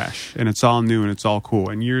all fresh and it's all new and it's all cool.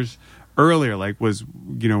 And years earlier, like, was,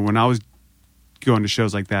 you know, when I was going to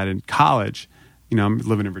shows like that in college, you know, I'm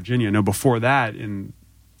living in Virginia. No, before that, in,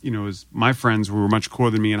 you know, was my friends who were much cooler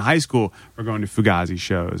than me in high school were going to Fugazi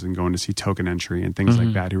shows and going to see Token Entry and things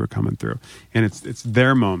like that who were coming through. And it's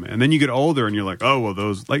their moment. And then you get older and you're like, oh, well,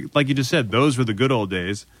 those, like you just said, those were the good old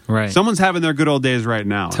days. Right. Someone's having their good old days right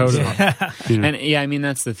now. Totally. You know? And yeah, I mean,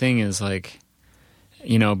 that's the thing is, like,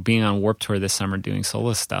 you know, being on Warped Tour this summer doing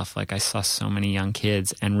solo stuff, like, I saw so many young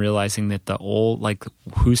kids and realizing that the old, like,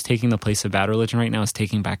 who's taking the place of Bad Religion right now is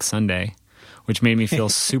Taking Back Sunday, which made me feel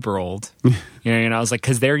super old. You know, and I was like,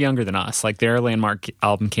 because they're younger than us. Like, their Landmark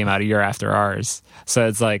album came out a year after ours. So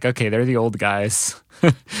it's like, okay, they're the old guys.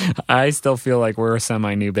 I still feel like we're a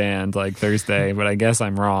semi-new band, like Thursday, but I guess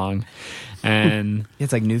I'm wrong. And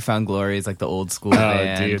it's like Newfound Glory is like the old school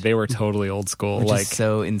band. Oh, dude, they were totally old school. Which like, is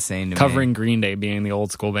so insane to covering me. Green Day being the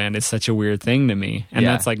old school band is such a weird thing to me. And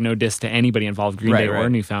that's like no diss to anybody involved, Green Day or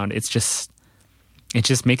Newfound. It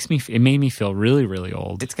just makes me, it made me feel really, really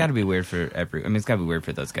old. It's got to be weird for it's got to be weird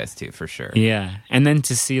for those guys too, for sure. Yeah. And then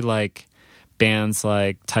to see like bands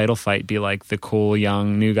like Title Fight be like the cool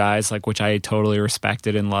young new guys, like, which I totally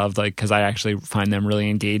respected and loved, like, because I actually find them really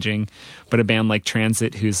engaging. But a band like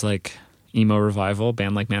Transit, who's like emo revival, a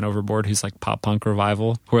band like Man Overboard, who's like pop punk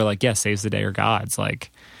revival, who are like, yeah, Saves the Day or Gods, like,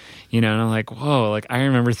 you know, and I'm like, whoa, like, I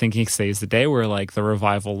remember thinking Saves the Day were like the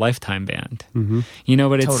revival Lifetime band, you know,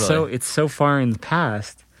 but it's so far in the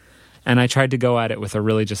past. And I tried to go at it with a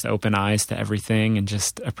really just open eyes to everything and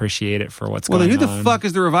just appreciate it for what's going on. Well, who the fuck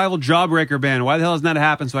is the revival Jawbreaker band? Why the hell hasn't that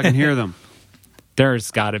happened so I can hear them?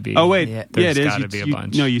 There's got to be. Oh, wait. There's it is. got to be a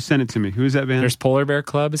bunch. No, you sent it to me. Who's that band? There's Polar Bear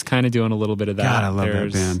Club is kind of doing a little bit of that. God, I love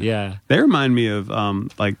that band. Yeah. They remind me of,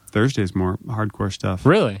 like, Thursday's more hardcore stuff.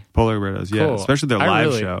 Really? Polar Bear does, yeah. Cool. Especially their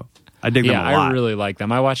live show. I dig them a lot. Yeah, I really like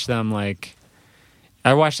them. I watched them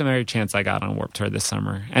every chance I got on Warped Tour this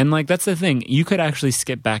summer. And, like, that's the thing. You could actually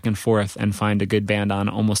skip back and forth and find a good band on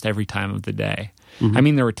almost every time of the day. I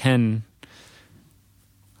mean, there were 10...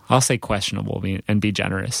 I'll say questionable and be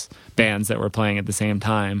generous bands that were playing at the same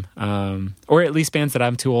time, or at least bands that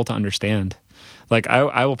I'm too old to understand. Like,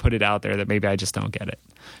 I will put it out there that maybe I just don't get it,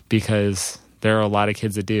 because there are a lot of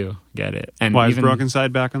kids that do get it. And why is Broken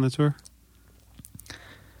Side back on the tour?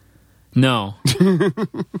 No,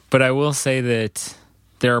 but I will say that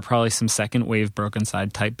there are probably some second wave Broken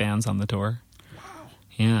Side type bands on the tour. Wow.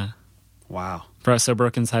 Yeah. Wow. So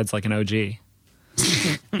Broken Side's like an OG.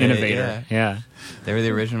 Innovator. Yeah. They were the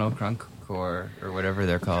original crunkcore or whatever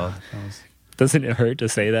they're called. Doesn't it hurt to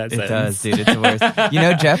say that? It does, dude. It's the worst. You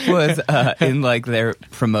know, Geoff was in like their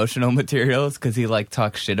promotional materials because he like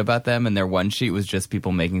talked shit about them, and their one sheet was just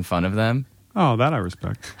people making fun of them. Oh, that I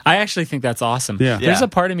respect. I actually think that's awesome. Yeah. There's a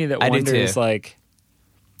part of me that wonders, like,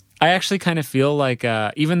 I actually kind of feel like,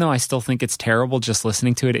 even though I still think it's terrible, just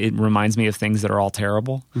listening to it, it reminds me of things that are all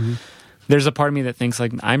terrible. There's a part of me that thinks,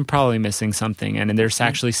 like, I'm probably missing something, and there's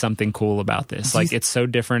actually something cool about this. Like, it's so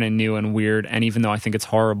different and new and weird, and even though I think it's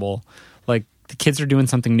horrible, like, the kids are doing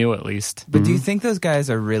something new at least. But do you think those guys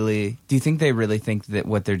are really... Do you think they really think that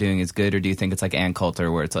what they're doing is good, or do you think it's like Ann Coulter,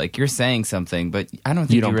 where it's like, you're saying something, but I don't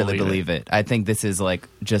think you really believe it. I think this is like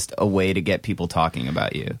just a way to get people talking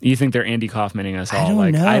about you. You think they're Andy Kaufmaning us all?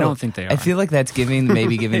 I don't know. I don't think they are. I feel like that's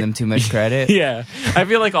maybe giving them too much credit. Yeah. I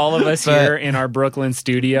feel like all of us here in our Brooklyn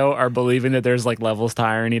studio are believing that there's like levels to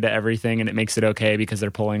irony to everything, and it makes it okay because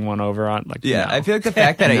they're pulling one over on, like, yeah. No. I feel like the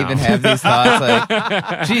fact that I even have these thoughts,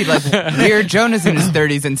 like, gee, like, weird, Jonah's in his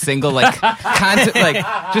 30s and single, like,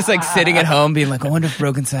 just like sitting at home being like, I wonder if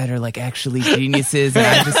Broken Side are like actually geniuses, and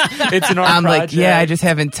I'm project. Like, yeah, I just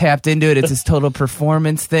haven't tapped into it. It's this total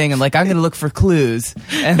performance thing, and like, I'm gonna look for clues,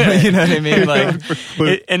 and like, you know what I mean, like,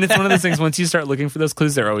 and it's one of those things, once you start looking for those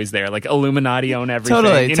clues, they're always there. Like, Illuminati own everything.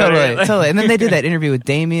 Totally. Totally. And then they did that interview with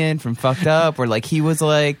Damien from Fucked Up, where like he was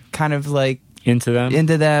like kind of like into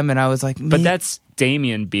them, and I was like, but that's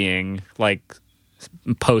Damien being like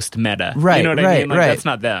post meta. Right, You know what I right, mean? Like, right. that's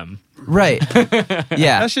not them. Right.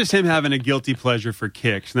 Yeah. That's just him having a guilty pleasure for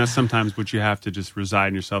kicks, and that's sometimes what you have to just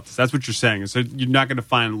resign yourself to. That's what you're saying. So you're not going to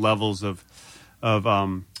find levels of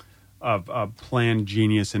planned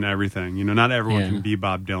genius in everything. You know, not everyone can be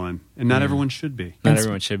Bob Dylan, and not everyone should be. Not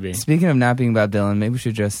everyone should be. Speaking of not being Bob Dylan, maybe we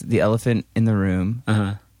should address the elephant in the room.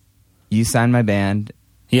 You signed my band.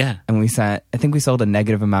 Yeah. And I think we sold a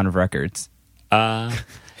negative amount of records.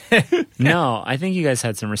 No, I think you guys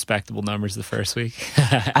had some respectable numbers the first week.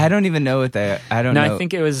 I don't even know what they. I don't know. No, I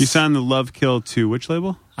think it was. You signed the Love Kill to which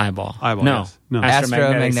label? Eyeball. No, yes. no.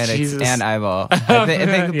 Astromagnetics and Eyeball. I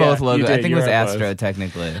think both logos. I think it was Astro both.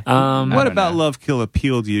 Technically. What about Love Kill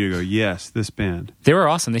appealed to you to go, yes, this band? They were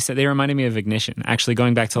awesome. They said they reminded me of Ignition. Actually,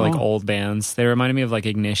 going back to like old bands, they reminded me of like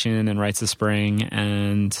Ignition and Rites of Spring,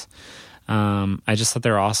 and I just thought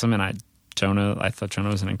they were awesome. And I thought Jonah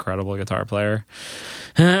was an incredible guitar player.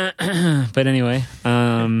 But anyway,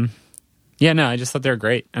 I just thought they were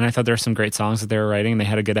great. And I thought there were some great songs that they were writing. They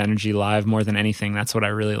had a good energy live more than anything. That's what I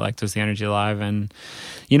really liked, was the energy live. And,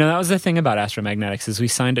 you know, that was the thing about Astromagnetics, is we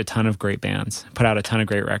signed a ton of great bands, put out a ton of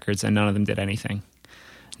great records, and none of them did anything.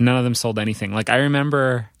 None of them sold anything. Like, I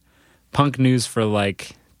remember Punk News for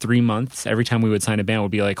like 3 months, every time we would sign a band,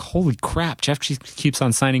 would be like, holy crap, Geoff keeps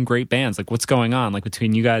on signing great bands. Like, what's going on? Like,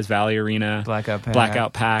 between you guys, Valley Arena, Blackout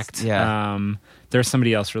Pact. Yeah. There's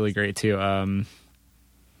somebody else really great too.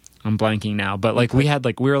 I'm blanking now, but like we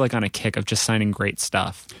were like on a kick of just signing great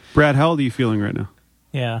stuff. Brad, how old are you feeling right now?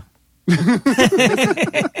 Yeah.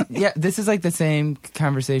 Yeah, this is like the same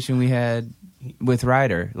conversation we had with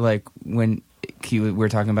Ryder, like when we were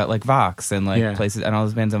talking about like Vox and like places and all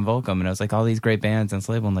those bands on Volcom, and I was like, all these great bands on this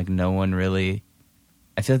label, and like no one really.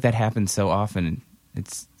 I feel like that happens so often.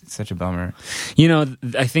 It's such a bummer. You know,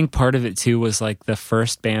 I think part of it too was like the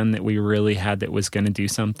first band that we really had that was going to do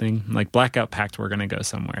something. Like Blackout Pact were going to go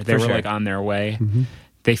somewhere. They were like on their way. Mm-hmm.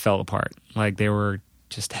 They fell apart. Like they were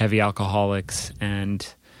just heavy alcoholics and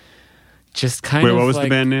just kind of. Wait, what was like the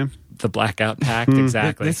band name? The Blackout Pact.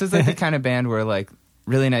 Exactly. This was like the kind of band where like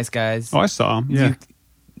really nice guys. Oh, I saw them. Yeah.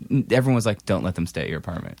 Everyone was like, don't let them stay at your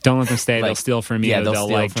apartment. Don't let them stay. Like, they'll steal from you. Yeah, they'll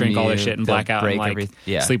like drink all their shit and black out and like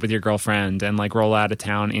sleep with your girlfriend and like roll out of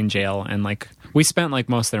town in jail. And like we spent like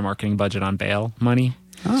most of their marketing budget on bail money.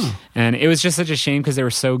 Oh. And it was just such a shame because they were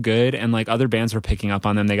so good, and like other bands were picking up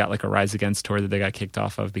on them. They got like a Rise Against tour that they got kicked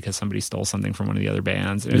off of because somebody stole something from one of the other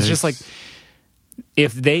bands. It was just like,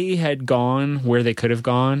 if they had gone where they could have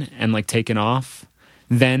gone and like taken off,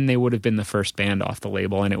 then they would have been the first band off the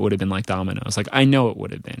label, and it would have been like dominoes. Like, I know it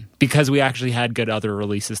would have been, because we actually had good other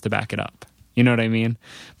releases to back it up. You know what I mean?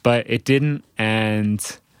 But it didn't, and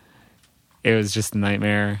it was just a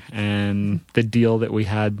nightmare. And the deal that we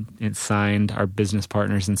had signed, our business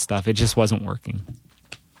partners and stuff, it just wasn't working.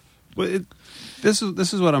 Well, this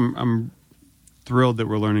is what I'm thrilled that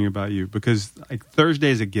we're learning about you, because like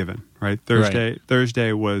Thursday is a given, right?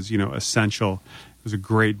 Thursday was, essential. It was a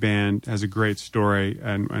great band, has a great story,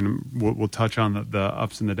 and we'll touch on the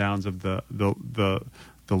ups and the downs of the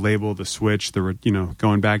label, the switch,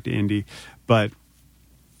 going back to indie. But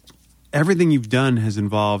everything you've done has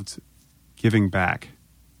involved giving back,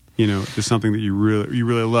 to something that you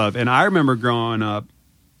really love. And I remember growing up.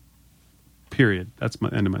 Period. That's my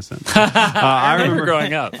end of my sentence. I remember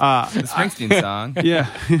growing up. The Springsteen song.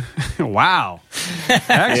 Yeah. Wow.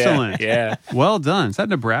 Excellent. Yeah. Well done. Is that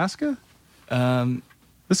Nebraska?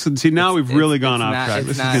 Now we've really gone off track.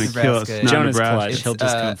 This is going to kill us. Jonah's clutch. He'll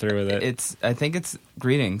just come through with it. I think it's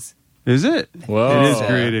Greetings. Is it? Whoa. It is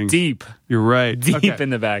Greetings. Deep. You're right. Deep in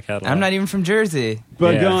the back catalog. I'm not even from Jersey.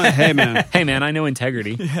 But going, hey man. Hey man, I know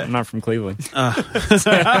integrity. I'm not from Cleveland. Yes.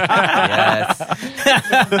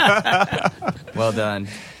 Well done.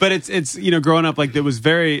 But it's growing up, like there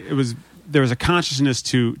was a consciousness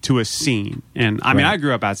to a scene. And I mean, I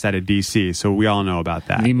grew up outside of DC, so we all know about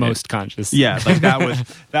that. The most conscious. Yeah, like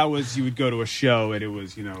that was you would go to a show and it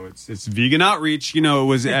was, it's vegan outreach, it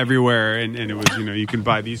was everywhere, and it was, you can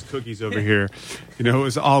buy these cookies over here. It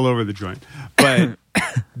was all over the joint. But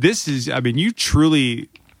this is, I mean, you truly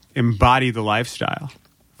embody the lifestyle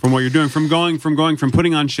from what you're doing, from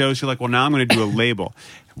putting on shows. You're like, well, now I'm going to do a label.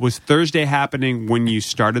 Was Thursday happening when you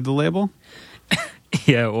started the label?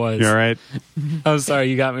 Yeah, it was. You all right? I'm sorry,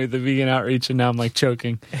 you got me with the vegan outreach, and now I'm like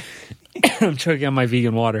choking. I'm choking on my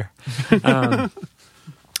vegan water. I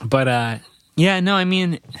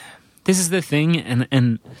mean, this is the thing,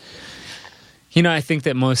 and I think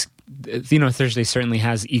that most, Thursday certainly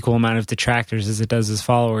has equal amount of detractors as it does as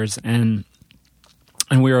followers, and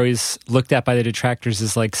we're always looked at by the detractors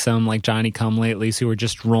as like some like Johnny come latelys who were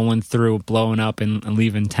just rolling through, blowing up and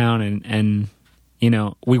leaving town, and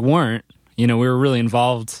we weren't. we were really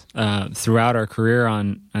involved throughout our career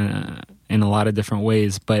in a lot of different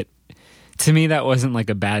ways. But to me, that wasn't like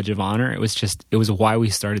a badge of honor. It was why we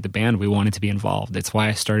started the band. We wanted to be involved. It's why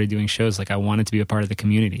I started doing shows. Like, I wanted to be a part of the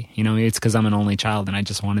community. It's because I'm an only child and I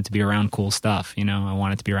just wanted to be around cool stuff. I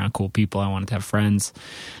wanted to be around cool people. I wanted to have friends.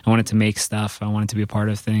 I wanted to make stuff. I wanted to be a part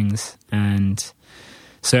of things. And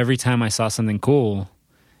so every time I saw something cool,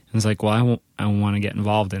 I was like, well, I want to get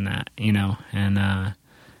involved in that,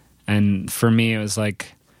 and for me, it was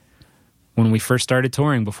like, when we first started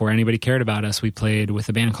touring, before anybody cared about us, we played with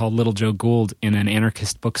a band called Little Joe Gould in an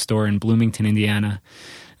anarchist bookstore in Bloomington, Indiana.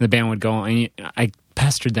 The band would go, and I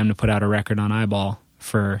pestered them to put out a record on Eyeball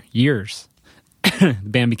for years. The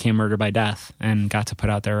band became Murder by Death and got to put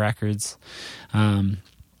out their records.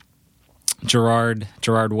 Gerard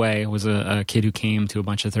Way was a kid who came to a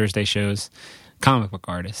bunch of Thursday shows. Comic book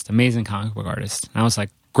artist, amazing comic book artist. And I was like,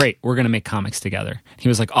 great, we're going to make comics together. He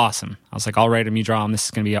was like, awesome. I was like, I'll write them, you draw them. This is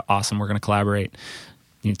going to be awesome. We're going to collaborate.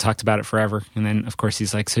 He talked about it forever. And then, of course,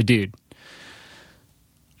 he's like, so, dude,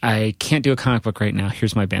 I can't do a comic book right now.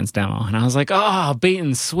 Here's my band's demo. And I was like, oh, bait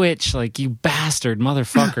and switch, like, you bastard,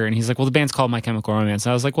 motherfucker. And he's like, well, the band's called My Chemical Romance.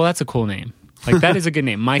 And I was like, well, that's a cool name. Like, that is a good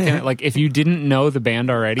name. Like, if you didn't know the band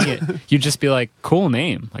already, you'd just be like, cool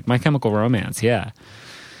name. Like, My Chemical Romance, yeah.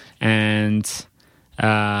 And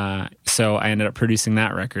so I ended up producing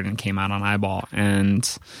that record and came out on Eyeball.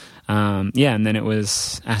 And and then it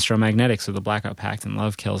was Astromagnetics with the Blackout Pact and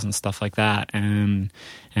Love Kills and stuff like that. And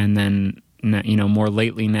then, more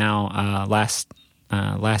lately now, last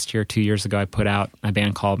year, 2 years ago, I put out a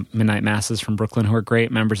band called Midnight Masses from Brooklyn who are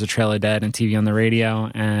great, members of Trail of Dead and TV on the Radio.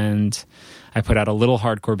 And I put out a little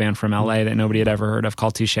hardcore band from LA that nobody had ever heard of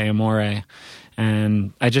called Touche Amore.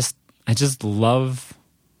 And I just love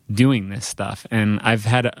doing this stuff. And I've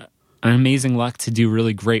had an amazing luck to do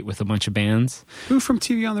really great with a bunch of bands. Who from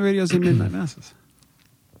TV on the Radio is in Midnight Masses?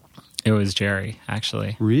 It was Jerry,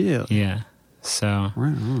 actually. Really? Yeah. So,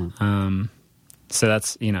 right on. So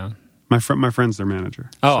that's, my friend's their manager.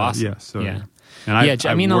 Oh, so, awesome. Yeah. So, yeah. And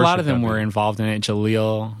I mean, a lot of them were involved in it.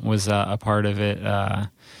 Jaleel was a part of it.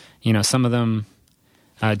 Some of them,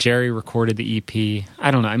 Jerry recorded the EP.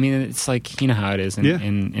 I don't know. I mean, it's like, how it is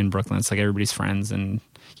in Brooklyn. It's like everybody's friends and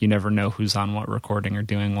you never know who's on what recording or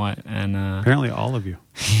doing what. And apparently all of you.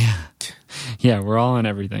 Yeah, we're all on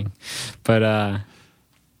everything. But and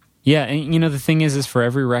the thing is for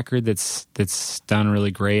every record that's done really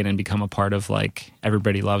great and become a part of, like,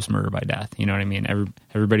 everybody loves Murder by Death. You know what I mean?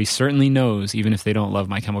 Everybody certainly knows, even if they don't love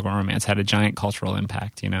My Chemical Romance, had a giant cultural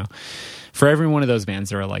impact. For every one of those bands,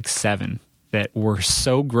 there are like 7 that were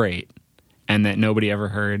so great and that nobody ever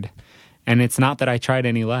heard. And it's not that I tried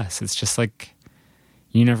any less. It's just like,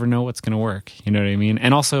 you never know what's going to work. You know what I mean?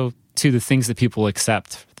 And also, to the things that people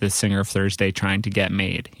accept the Singer of Thursday trying to get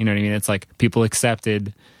made. You know what I mean? It's like people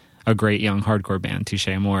accepted a great young hardcore band, Touche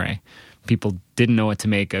Amore. People didn't know what to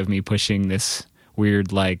make of me pushing this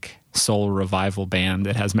weird, like, soul revival band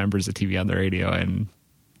that has members of TV on the Radio and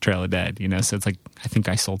Trail of Dead, So it's like, I think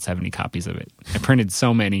I sold 70 copies of it. I printed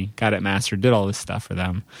so many, got it mastered, did all this stuff for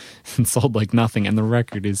them, and sold like nothing. And the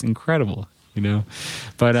record is incredible.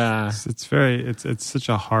 But it's such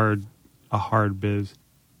a hard biz.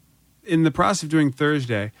 In the process of doing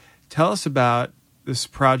Thursday, tell us about this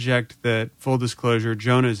project that, full disclosure,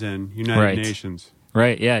 Jonah's in, United Nations.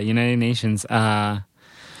 Right, yeah, United Nations.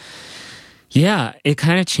 It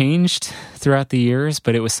kind of changed throughout the years,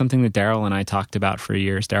 but it was something that Daryl and I talked about for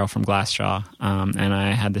years, Daryl from Glassjaw. And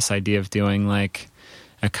I had this idea of doing like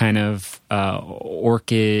a kind of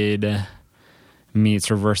Orchid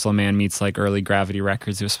meets Reversal Man meets like early Gravity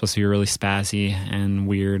Records. It was supposed to be really spazzy and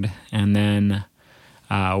weird. And then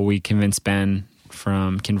we convinced Ben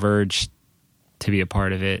from Converge to be a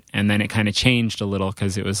part of it. And then it kind of changed a little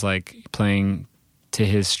because it was like playing to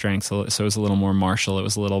his strengths. So it was a little more martial. It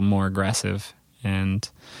was a little more aggressive. And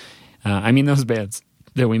those bands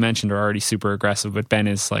that we mentioned are already super aggressive, but Ben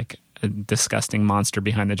is like a disgusting monster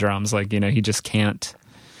behind the drums. Like, he just can't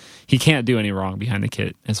do any wrong behind the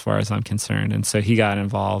kit as far as I'm concerned. And so he got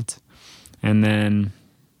involved. And then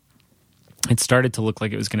it started to look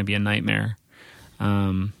like it was going to be a nightmare.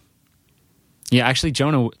 Actually,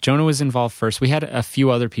 Jonah was involved first. We had a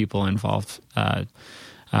few other people involved.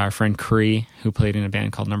 Our friend Cree, who played in a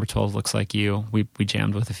band called Number 12 Looks Like You. We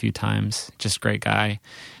jammed with a few times. Just a great guy. And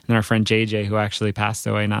then our friend JJ, who actually passed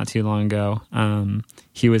away not too long ago,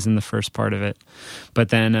 he was in the first part of it. But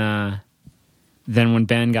then when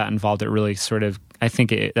Ben got involved, it really sort of, I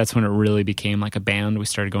think that's when it really became like a band. We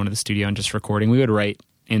started going to the studio and just recording. We would write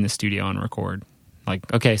in the studio and record.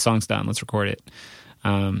 Like, okay, song's done, let's record it.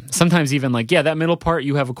 Sometimes even like, that middle part,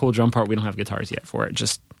 you have a cool drum part. We don't have guitars yet for it.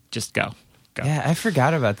 Just go. got. Yeah, I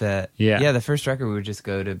forgot about that. Yeah. The first record we would just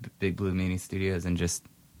go to Big Blue Meanie Studios and just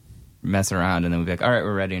mess around, and then we'd be like, all right,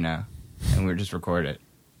 we're ready now, and we'd just record it.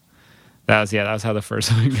 That was how the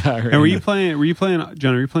first one got written. And were you playing,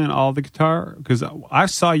 Jonah, were you playing all the guitar? Because I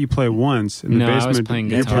saw you play once in the basement. I was playing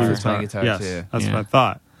You were guitar. I was playing guitar yes, too. that's what I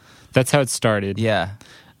thought. That's how it started. Yeah.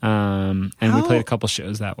 And we played a couple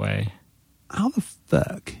shows that way. How the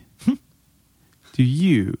fuck do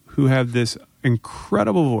you, who have this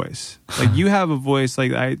incredible voice, like you have a voice,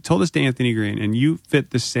 like I told this to Anthony Green, and you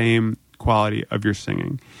fit the same quality of your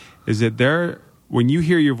singing, is it there, when you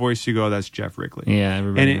hear your voice, you go, that's Geoff Rickly. Yeah,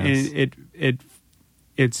 everybody knows. And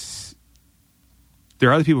it's, there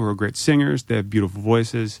are other people who are great singers, they have beautiful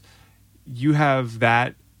voices. You have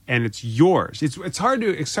that, and it's yours. It's hard to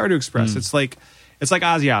express. It's like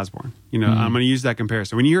Ozzy Osbourne. You know, I'm going to use that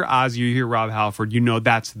comparison. When you hear Ozzy, you hear Rob Halford, you know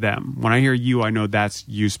that's them. When I hear you, I know that's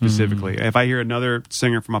you specifically. If I hear another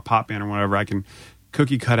singer from a pop band or whatever, I can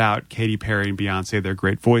cookie cut out Katy Perry and Beyonce. They're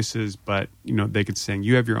great voices, but you know they could sing.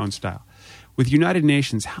 You have your own style. With United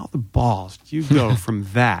Nations, how the balls do you go from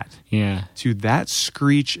that to that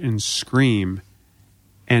screech and scream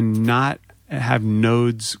and not have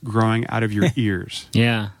nodes growing out of your ears?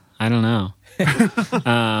 Yeah, I don't know.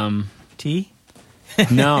 Tea?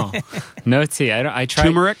 No tea. I tried.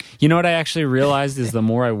 Turmeric? You know what I actually realized is the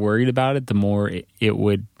more I worried about it, the more it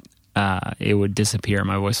would disappear.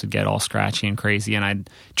 My voice would get all scratchy and crazy, and I'd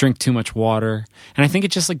drink too much water. And I think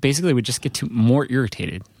it just like basically would just get more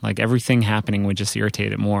irritated. Like everything happening would just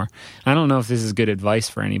irritate it more. I don't know if this is good advice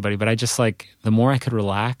for anybody, but I just like the more I could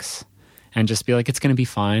relax and just be like, it's going to be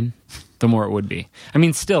fine, the more it would be. I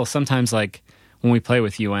mean, still sometimes like when we play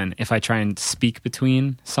with UN, if I try and speak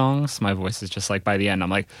between songs, my voice is just like by the end, I'm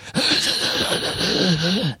like,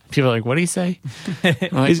 people are like, what do you say? I'm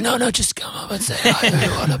like, no, just come up and say,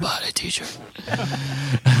 I want to buy a t-shirt.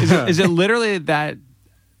 Is it literally that,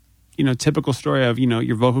 you know, typical story of, you know,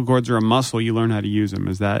 your vocal cords are a muscle, you learn how to use them?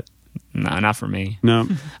 Is that? No, not for me. No.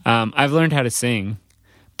 I've learned how to sing,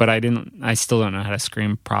 but I still don't know how to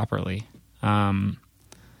scream properly. To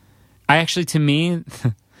me,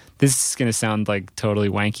 this is going to sound like totally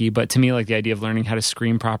wanky, but to me, like the idea of learning how to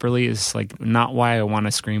scream properly is like not why I want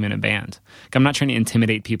to scream in a band. Like, I'm not trying to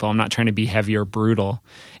intimidate people. I'm not trying to be heavy or brutal.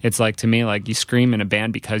 It's like, to me, like you scream in a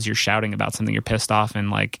band because you're shouting about something, you're pissed off,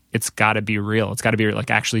 and like it's got to be real. It's got to be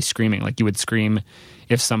like actually screaming, like you would scream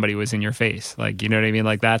if somebody was in your face. Like, you know what I mean?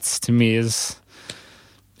 Like that's, to me, it's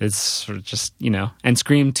sort of just, you know, and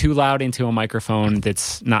scream too loud into a microphone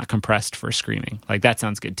that's not compressed for screaming. Like that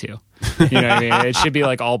sounds good too. You know what I mean? It should be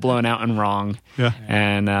like all blown out and wrong. Yeah.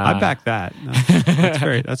 And I back that.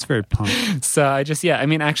 That's very punk. So I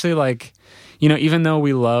mean, actually, like, you know, even though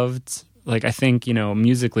we loved, like, I think, you know,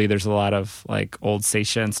 musically there's a lot of like old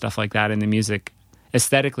Seisha and stuff like that in the music.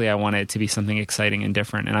 Aesthetically, I wanted it to be something exciting and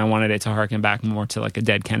different, and I wanted it to harken back more to like a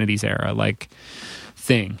Dead Kennedys era, like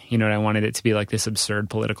thing. You know, I wanted it to be like this absurd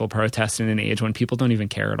political protest in an age when people don't even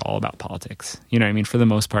care at all about politics. You know what I mean? For the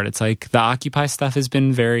most part, it's like the Occupy stuff has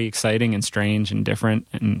been very exciting and strange and different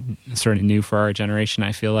and sort of new for our generation,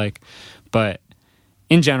 I feel like. But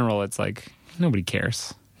in general, it's like nobody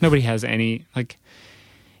cares. Nobody has any, like,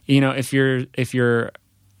 you know, if you're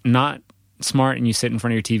not smart and you sit in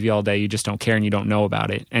front of your TV all day, you just don't care and you don't know about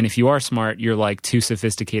it. And if you are smart, you're like too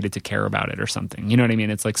sophisticated to care about it or something. You know what I mean?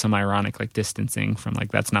 It's like some ironic like distancing from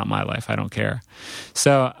like, that's not my life, I don't care.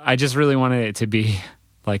 So I just really wanted it to be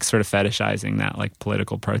like sort of fetishizing that like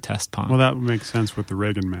political protest punk. Well, that would make sense with the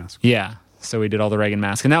Reagan mask. Yeah. So we did all the Reagan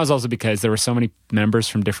mask. And that was also because there were so many members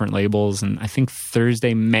from different labels. And I think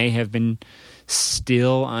Thursday may have been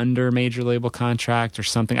still under major label contract or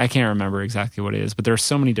something. I can't remember exactly what it is, but there are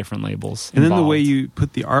so many different labels And involved. then the way you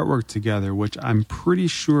put the artwork together, which I'm pretty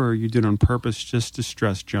sure you did on purpose just to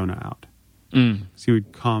stress Jonah out. So you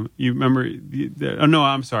would you remember, oh no,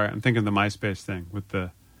 I'm sorry, I'm thinking the MySpace thing with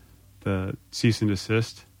the cease and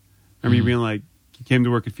desist. Remember you being like, you came to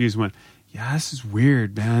work confused and went, yeah, this is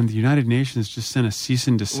weird, man. The United Nations just sent a cease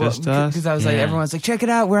and desist to us. Because I was like, everyone's like, check it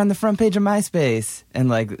out, we're on the front page of MySpace. And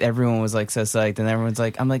like, everyone was like so psyched. And everyone's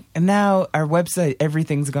like, I'm like, and now our website,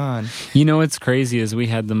 everything's gone. You know what's crazy is we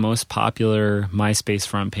had the most popular MySpace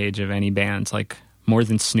front page of any band, like more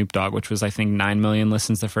than Snoop Dogg, which was, I think, 9 million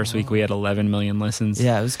listens the first week. We had 11 million listens.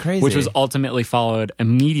 Yeah, it was crazy. Which was ultimately followed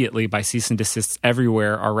immediately by cease and desists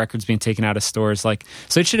everywhere, our records being taken out of stores. Like,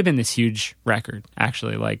 so it should have been this huge record,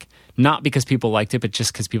 actually. Like, not because people liked it, but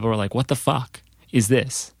just because people were like, what the fuck is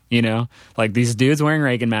this? You know? Like, these dudes wearing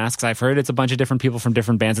Reagan masks. I've heard it's a bunch of different people from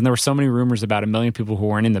different bands, and there were so many rumors about a million people who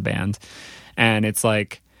weren't in the band. And it's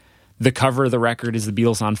like, the cover of the record is The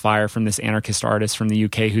Beatles on Fire from this anarchist artist from the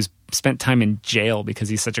UK who's spent time in jail because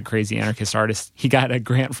he's such a crazy anarchist artist. He got a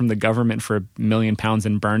grant from the government for £1 million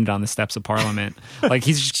and burned it on the steps of Parliament. Like,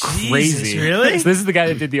 he's just crazy. Jesus, really? So this is the guy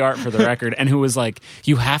that did the art for the record and who was like,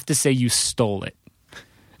 you have to say you stole it.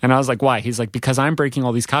 And I was like, why? He's like, because I'm breaking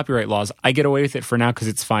all these copyright laws. I get away with it for now because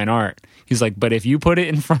it's fine art. He's like, but if you put it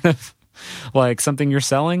in front of like something you're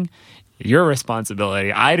selling, your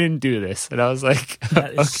responsibility. I didn't do this. And I was like,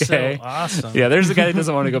 that is okay. so awesome. Yeah, there's a guy that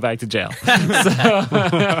doesn't want to go back to jail.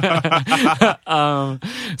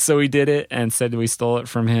 So we did it and said we stole it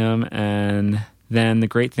from him. And then the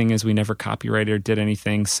great thing is we never copyrighted or did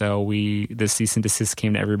anything. So the cease and desist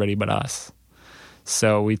came to everybody but us.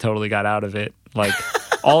 So we totally got out of it. Like,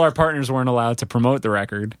 all our partners weren't allowed to promote the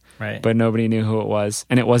record, right? But nobody knew who it was.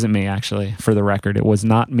 And it wasn't me, actually, for the record. It was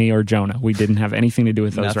not me or Jonah. We didn't have anything to do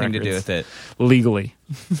with those records. Nothing to do with it. Legally.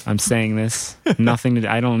 I'm saying this. Nothing to do.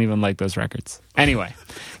 I don't even like those records. Anyway,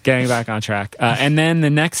 getting back on track. And then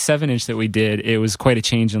the next 7-inch that we did, it was quite a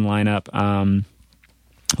change in lineup.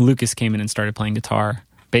 Lucas came in and started playing guitar.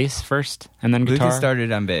 Bass first, and then guitar. Lucas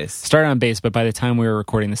started on bass. Started on bass, but by the time we were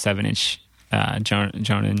recording the 7-inch, Jonah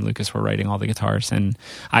and Lucas were writing all the guitars, and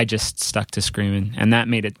I just stuck to screaming, and that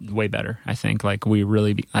made it way better. I think I think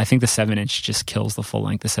the 7-inch just kills the full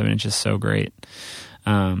length. The 7-inch is so great.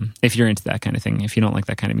 If you're into that kind of thing, if you don't like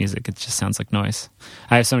that kind of music, it just sounds like noise.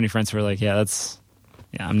 I have so many friends who are like, yeah,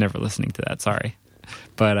 I'm never listening to that. Sorry,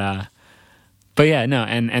 but yeah, no,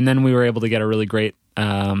 and then we were able to get a really great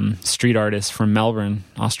street artist from Melbourne,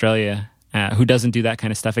 Australia. Who doesn't do that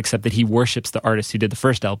kind of stuff, except that he worships the artist who did the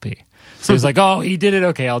first LP. So he's like, oh, he did it?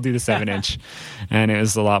 Okay, I'll do the 7-inch. And it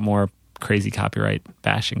was a lot more crazy copyright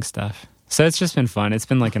bashing stuff. So it's just been fun. It's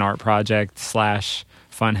been like an art project /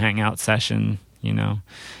 fun hangout session,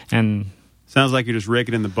 And sounds like you're just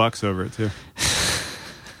raking in the bucks over it, too.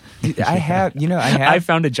 Dude, I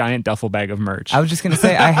found a giant duffel bag of merch. I was just going to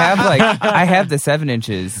say, I have the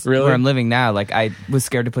 7-inches really? Where I'm living now. Like, I was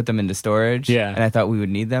scared to put them into storage. Yeah. And I thought we would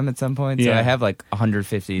need them at some point. So I have like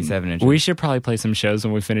 150 7-inches. We should probably play some shows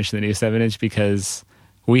when we finish the new 7-inch because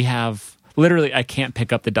we have... Literally, I can't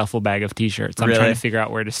pick up the duffel bag of T-shirts. I'm trying to figure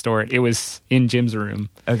out where to store it. It was in Jim's room.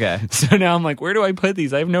 Okay. So now I'm like, where do I put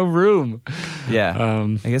these? I have no room. Yeah.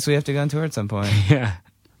 I guess we have to go on tour at some point. Yeah.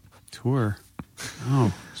 Tour.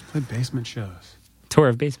 Oh, just play basement shows. Tour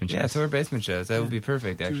of basement shows. Yeah, tour of basement shows. That would be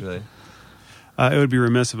perfect, actually. It would be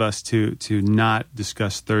remiss of us to not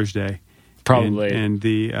discuss Thursday. Probably. And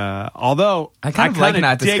the although I kind of like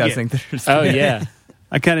not discussing Thursday. Oh yeah.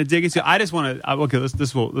 I kind of dig it too. I just want to. Okay, this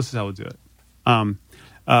is how we'll do it.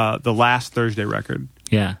 The last Thursday record,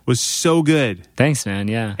 was so good. Thanks, man.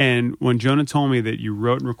 Yeah. And when Jonah told me that you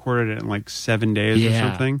wrote and recorded it in like 7 days or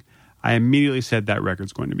something, I immediately said that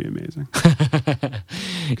record's going to be amazing.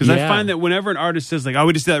 Because I find that whenever an artist says like, "Oh,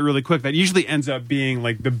 we just did that really quick," that usually ends up being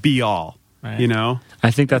like the be all. Right.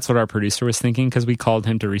 I think that's what our producer was thinking because we called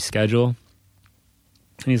him to reschedule,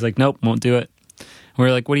 and he's like, "Nope, won't do it." We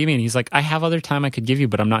were like, what do you mean? He's like, I have other time I could give you,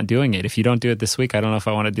 but I'm not doing it. If you don't do it this week, I don't know if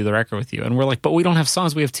I want to do the record with you. And we're like, but we don't have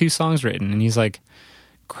songs. We have 2 songs written. And he's like,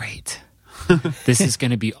 great. This is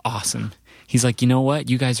going to be awesome. He's like, you know what?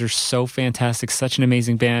 You guys are so fantastic. Such an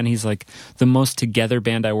amazing band. He's like, the most together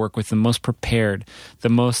band I work with, the most prepared, the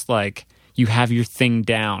most like, you have your thing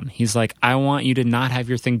down. He's like, I want you to not have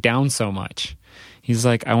your thing down so much. He's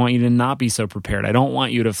like, I want you to not be so prepared. I don't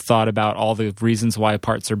want you to have thought about all the reasons why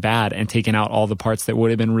parts are bad and taken out all the parts that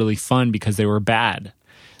would have been really fun because they were bad.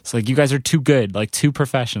 It's like, you guys are too good, like too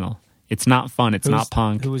professional. It's not fun. It's not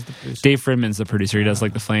punk. Who was the producer? Dave Fridman's the producer. He does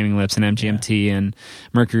like the Flaming Lips and MGMT and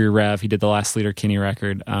Mercury Rev. He did the last Sleater Kinney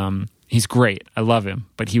record. He's great. I love him.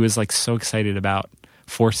 But he was like so excited about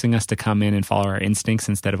forcing us to come in and follow our instincts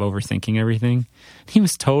instead of overthinking everything. He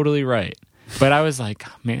was totally right. But I was like,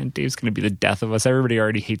 man, Dave's going to be the death of us. Everybody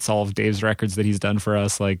already hates all of Dave's records that he's done for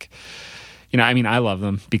us. Like, I mean, I love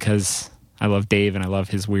them because I love Dave and I love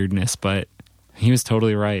his weirdness, but he was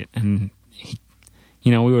totally right. And,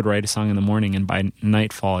 we would write a song in the morning and by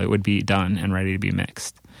nightfall it would be done and ready to be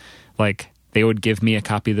mixed. Like, they would give me a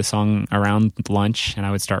copy of the song around lunch and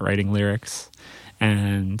I would start writing lyrics.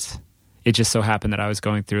 And it just so happened that I was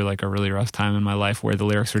going through like a really rough time in my life where the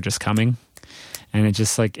lyrics were just coming. And it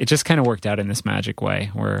just kind of worked out in this magic way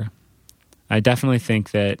where I definitely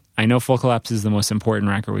think that I know Full Collapse is the most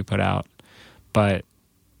important record we put out, but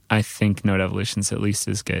I think Note Evolution's at least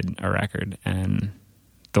as good a record and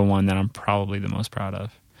the one that I'm probably the most proud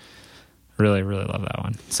of. Really, really love that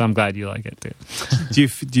one. So I'm glad you like it too.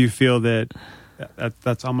 Do you feel that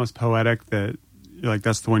that's almost poetic that you're like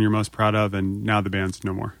that's the one you're most proud of and now the band's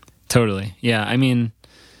no more? Totally. Yeah. I mean,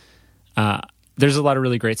 there's a lot of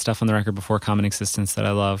really great stuff on the record before Common Existence that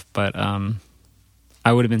I love, but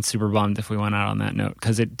I would have been super bummed if we went out on that note,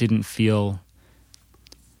 because it didn't feel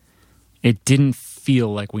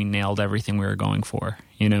like we nailed everything we were going for,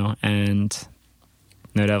 you know. And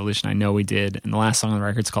Note Evolution, I know we did, and the last song on the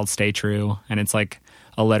record is called Stay True, and it's like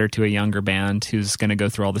a letter to a younger band who's going to go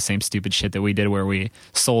through all the same stupid shit that we did, where we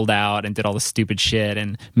sold out and did all the stupid shit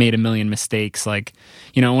and made a million mistakes. Like,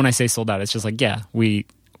 you know, when I say sold out, it's just like, yeah, we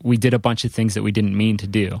did a bunch of things that we didn't mean to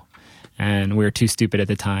do, and we were too stupid at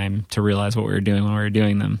the time to realize what we were doing when we were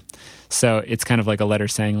doing them. So it's kind of like a letter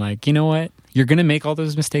saying, like, you know what, you're going to make all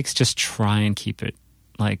those mistakes, just try and keep it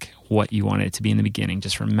like what you wanted it to be in the beginning.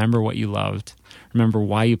 Just remember what you loved. Remember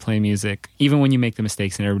why you play music. Even when you make the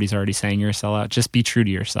mistakes and everybody's already saying you're a sellout, just be true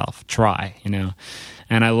to yourself. Try, you know.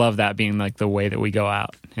 And I love that being like the way that we go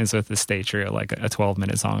out. And so with the Stay True, like a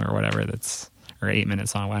 12-minute song or whatever, or 8-minute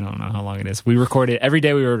song, I don't know how long it is. We recorded, every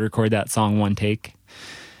day we would record that song one take.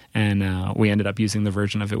 And we ended up using the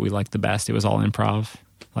version of it we liked the best. It was all improv.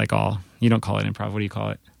 You don't call it improv. What do you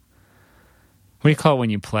call it? What do you call it when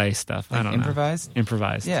you play stuff? Like I don't improvised? know.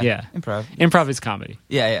 Improvised? Yeah. Improv. Improv is comedy.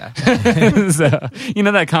 Yeah. So, you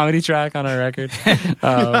know that comedy track on our record? Hey,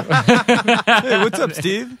 what's up,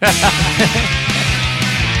 Steve?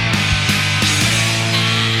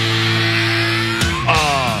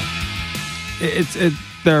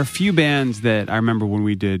 There are a few bands that I remember when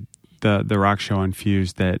we did the rock show on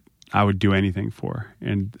Fuse that I would do anything for,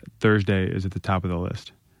 and Thursday is at the top of the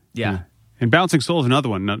list. Yeah. And Bouncing Soul is another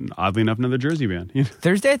one. Oddly enough, another Jersey band.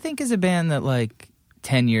 Thursday, I think, is a band that, like,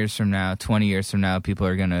 10 years from now, 20 years from now, people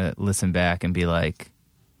are going to listen back and be like,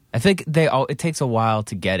 I think it takes a while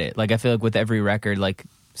to get it. Like, I feel like with every record, like,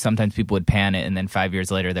 sometimes people would pan it, and then 5 years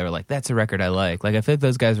later, they were like, that's a record I like. Like, I feel like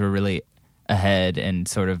those guys were really ahead, and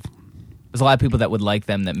sort of, there's a lot of people that would like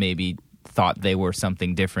them that maybe thought they were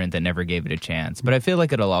something different that never gave it a chance. But I feel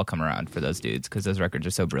like it'll all come around for those dudes because those records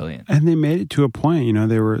are so brilliant. And they made it to a point, you know,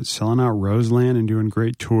 they were selling out Roseland and doing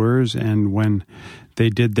great tours. And when they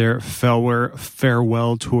did their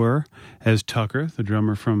farewell tour, as Tucker, the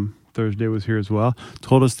drummer from Thursday, was here as well,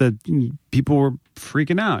 told us that people were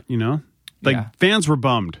freaking out, you know? Like, fans were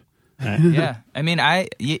bummed. Yeah. I mean,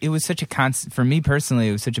 it was such a constant, for me personally,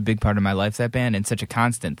 it was such a big part of my life, that band, and such a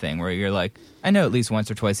constant thing where you're like, I know at least once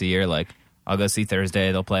or twice a year, like, I'll go see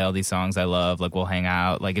Thursday, they'll play all these songs I love, like, we'll hang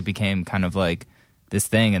out. Like, it became kind of like this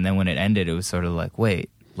thing, and then when it ended, it was sort of like, wait,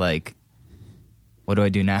 like, what do I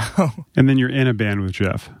do now? And then you're in a band with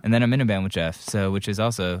Geoff. And then I'm in a band with Geoff, so, which is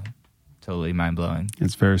also totally mind-blowing.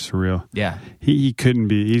 It's very surreal. Yeah. He couldn't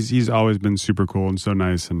be. He's always been super cool and so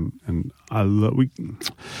nice, and I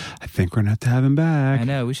think we're going to have him back. I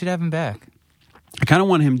know. We should have him back. I kind of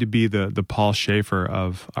want him to be the Paul Schaefer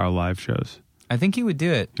of our live shows. I think he would do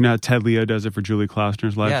it. You know how Ted Leo does it for Julie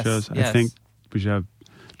Klausner's live shows? Yes. I think we should have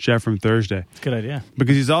Geoff from Thursday. Good idea.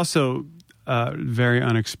 Because he's also very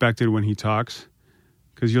unexpected when he talks.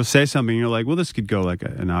 Because you'll say something and you're like, well, this could go like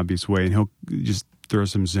an obvious way, and he'll just throw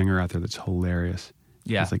some zinger out there that's hilarious.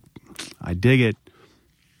 Yeah. It's like, I dig it.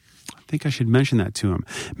 I think I should mention that to him.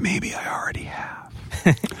 Maybe I already have.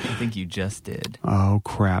 I think you just did. Oh,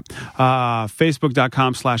 crap.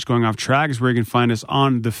 Facebook.com/goingofftrack is where you can find us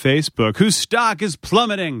on the Facebook, whose stock is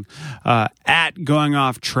plummeting, at Going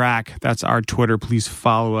Off Track. That's our Twitter. Please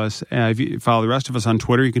follow us. If you follow the rest of us on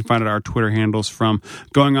Twitter, you can find out our Twitter handles from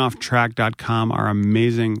goingofftrack.com, our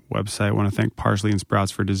amazing website. I want to thank Parsley and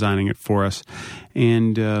Sprouts for designing it for us.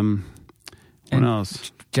 And what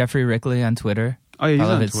else? Geoffrey Rickly on Twitter. Oh, yeah, he's all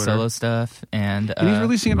on of his Twitter. solo stuff. And he's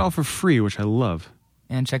releasing it all for free, which I love.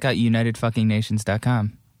 And check out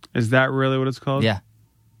UnitedFuckingNations.com. Is that really what it's called? Yeah.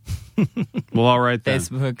 Well, all right then.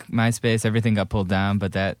 Facebook, MySpace, everything got pulled down,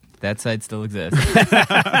 but that site still exists.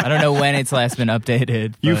 I don't know when it's last been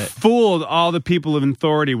updated. You fooled all the people of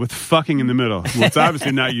authority with fucking in the middle. Well, it's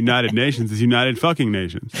obviously not United Nations. It's United Fucking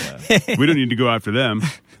Nations. Yeah. We don't need to go after them.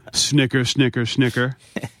 Snicker, snicker, snicker.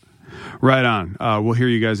 Right on. We'll hear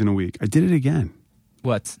you guys in a week. I did it again.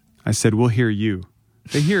 What? I said, we'll hear you.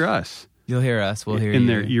 They hear us. You'll hear us. We'll hear you. In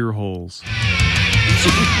their ear holes.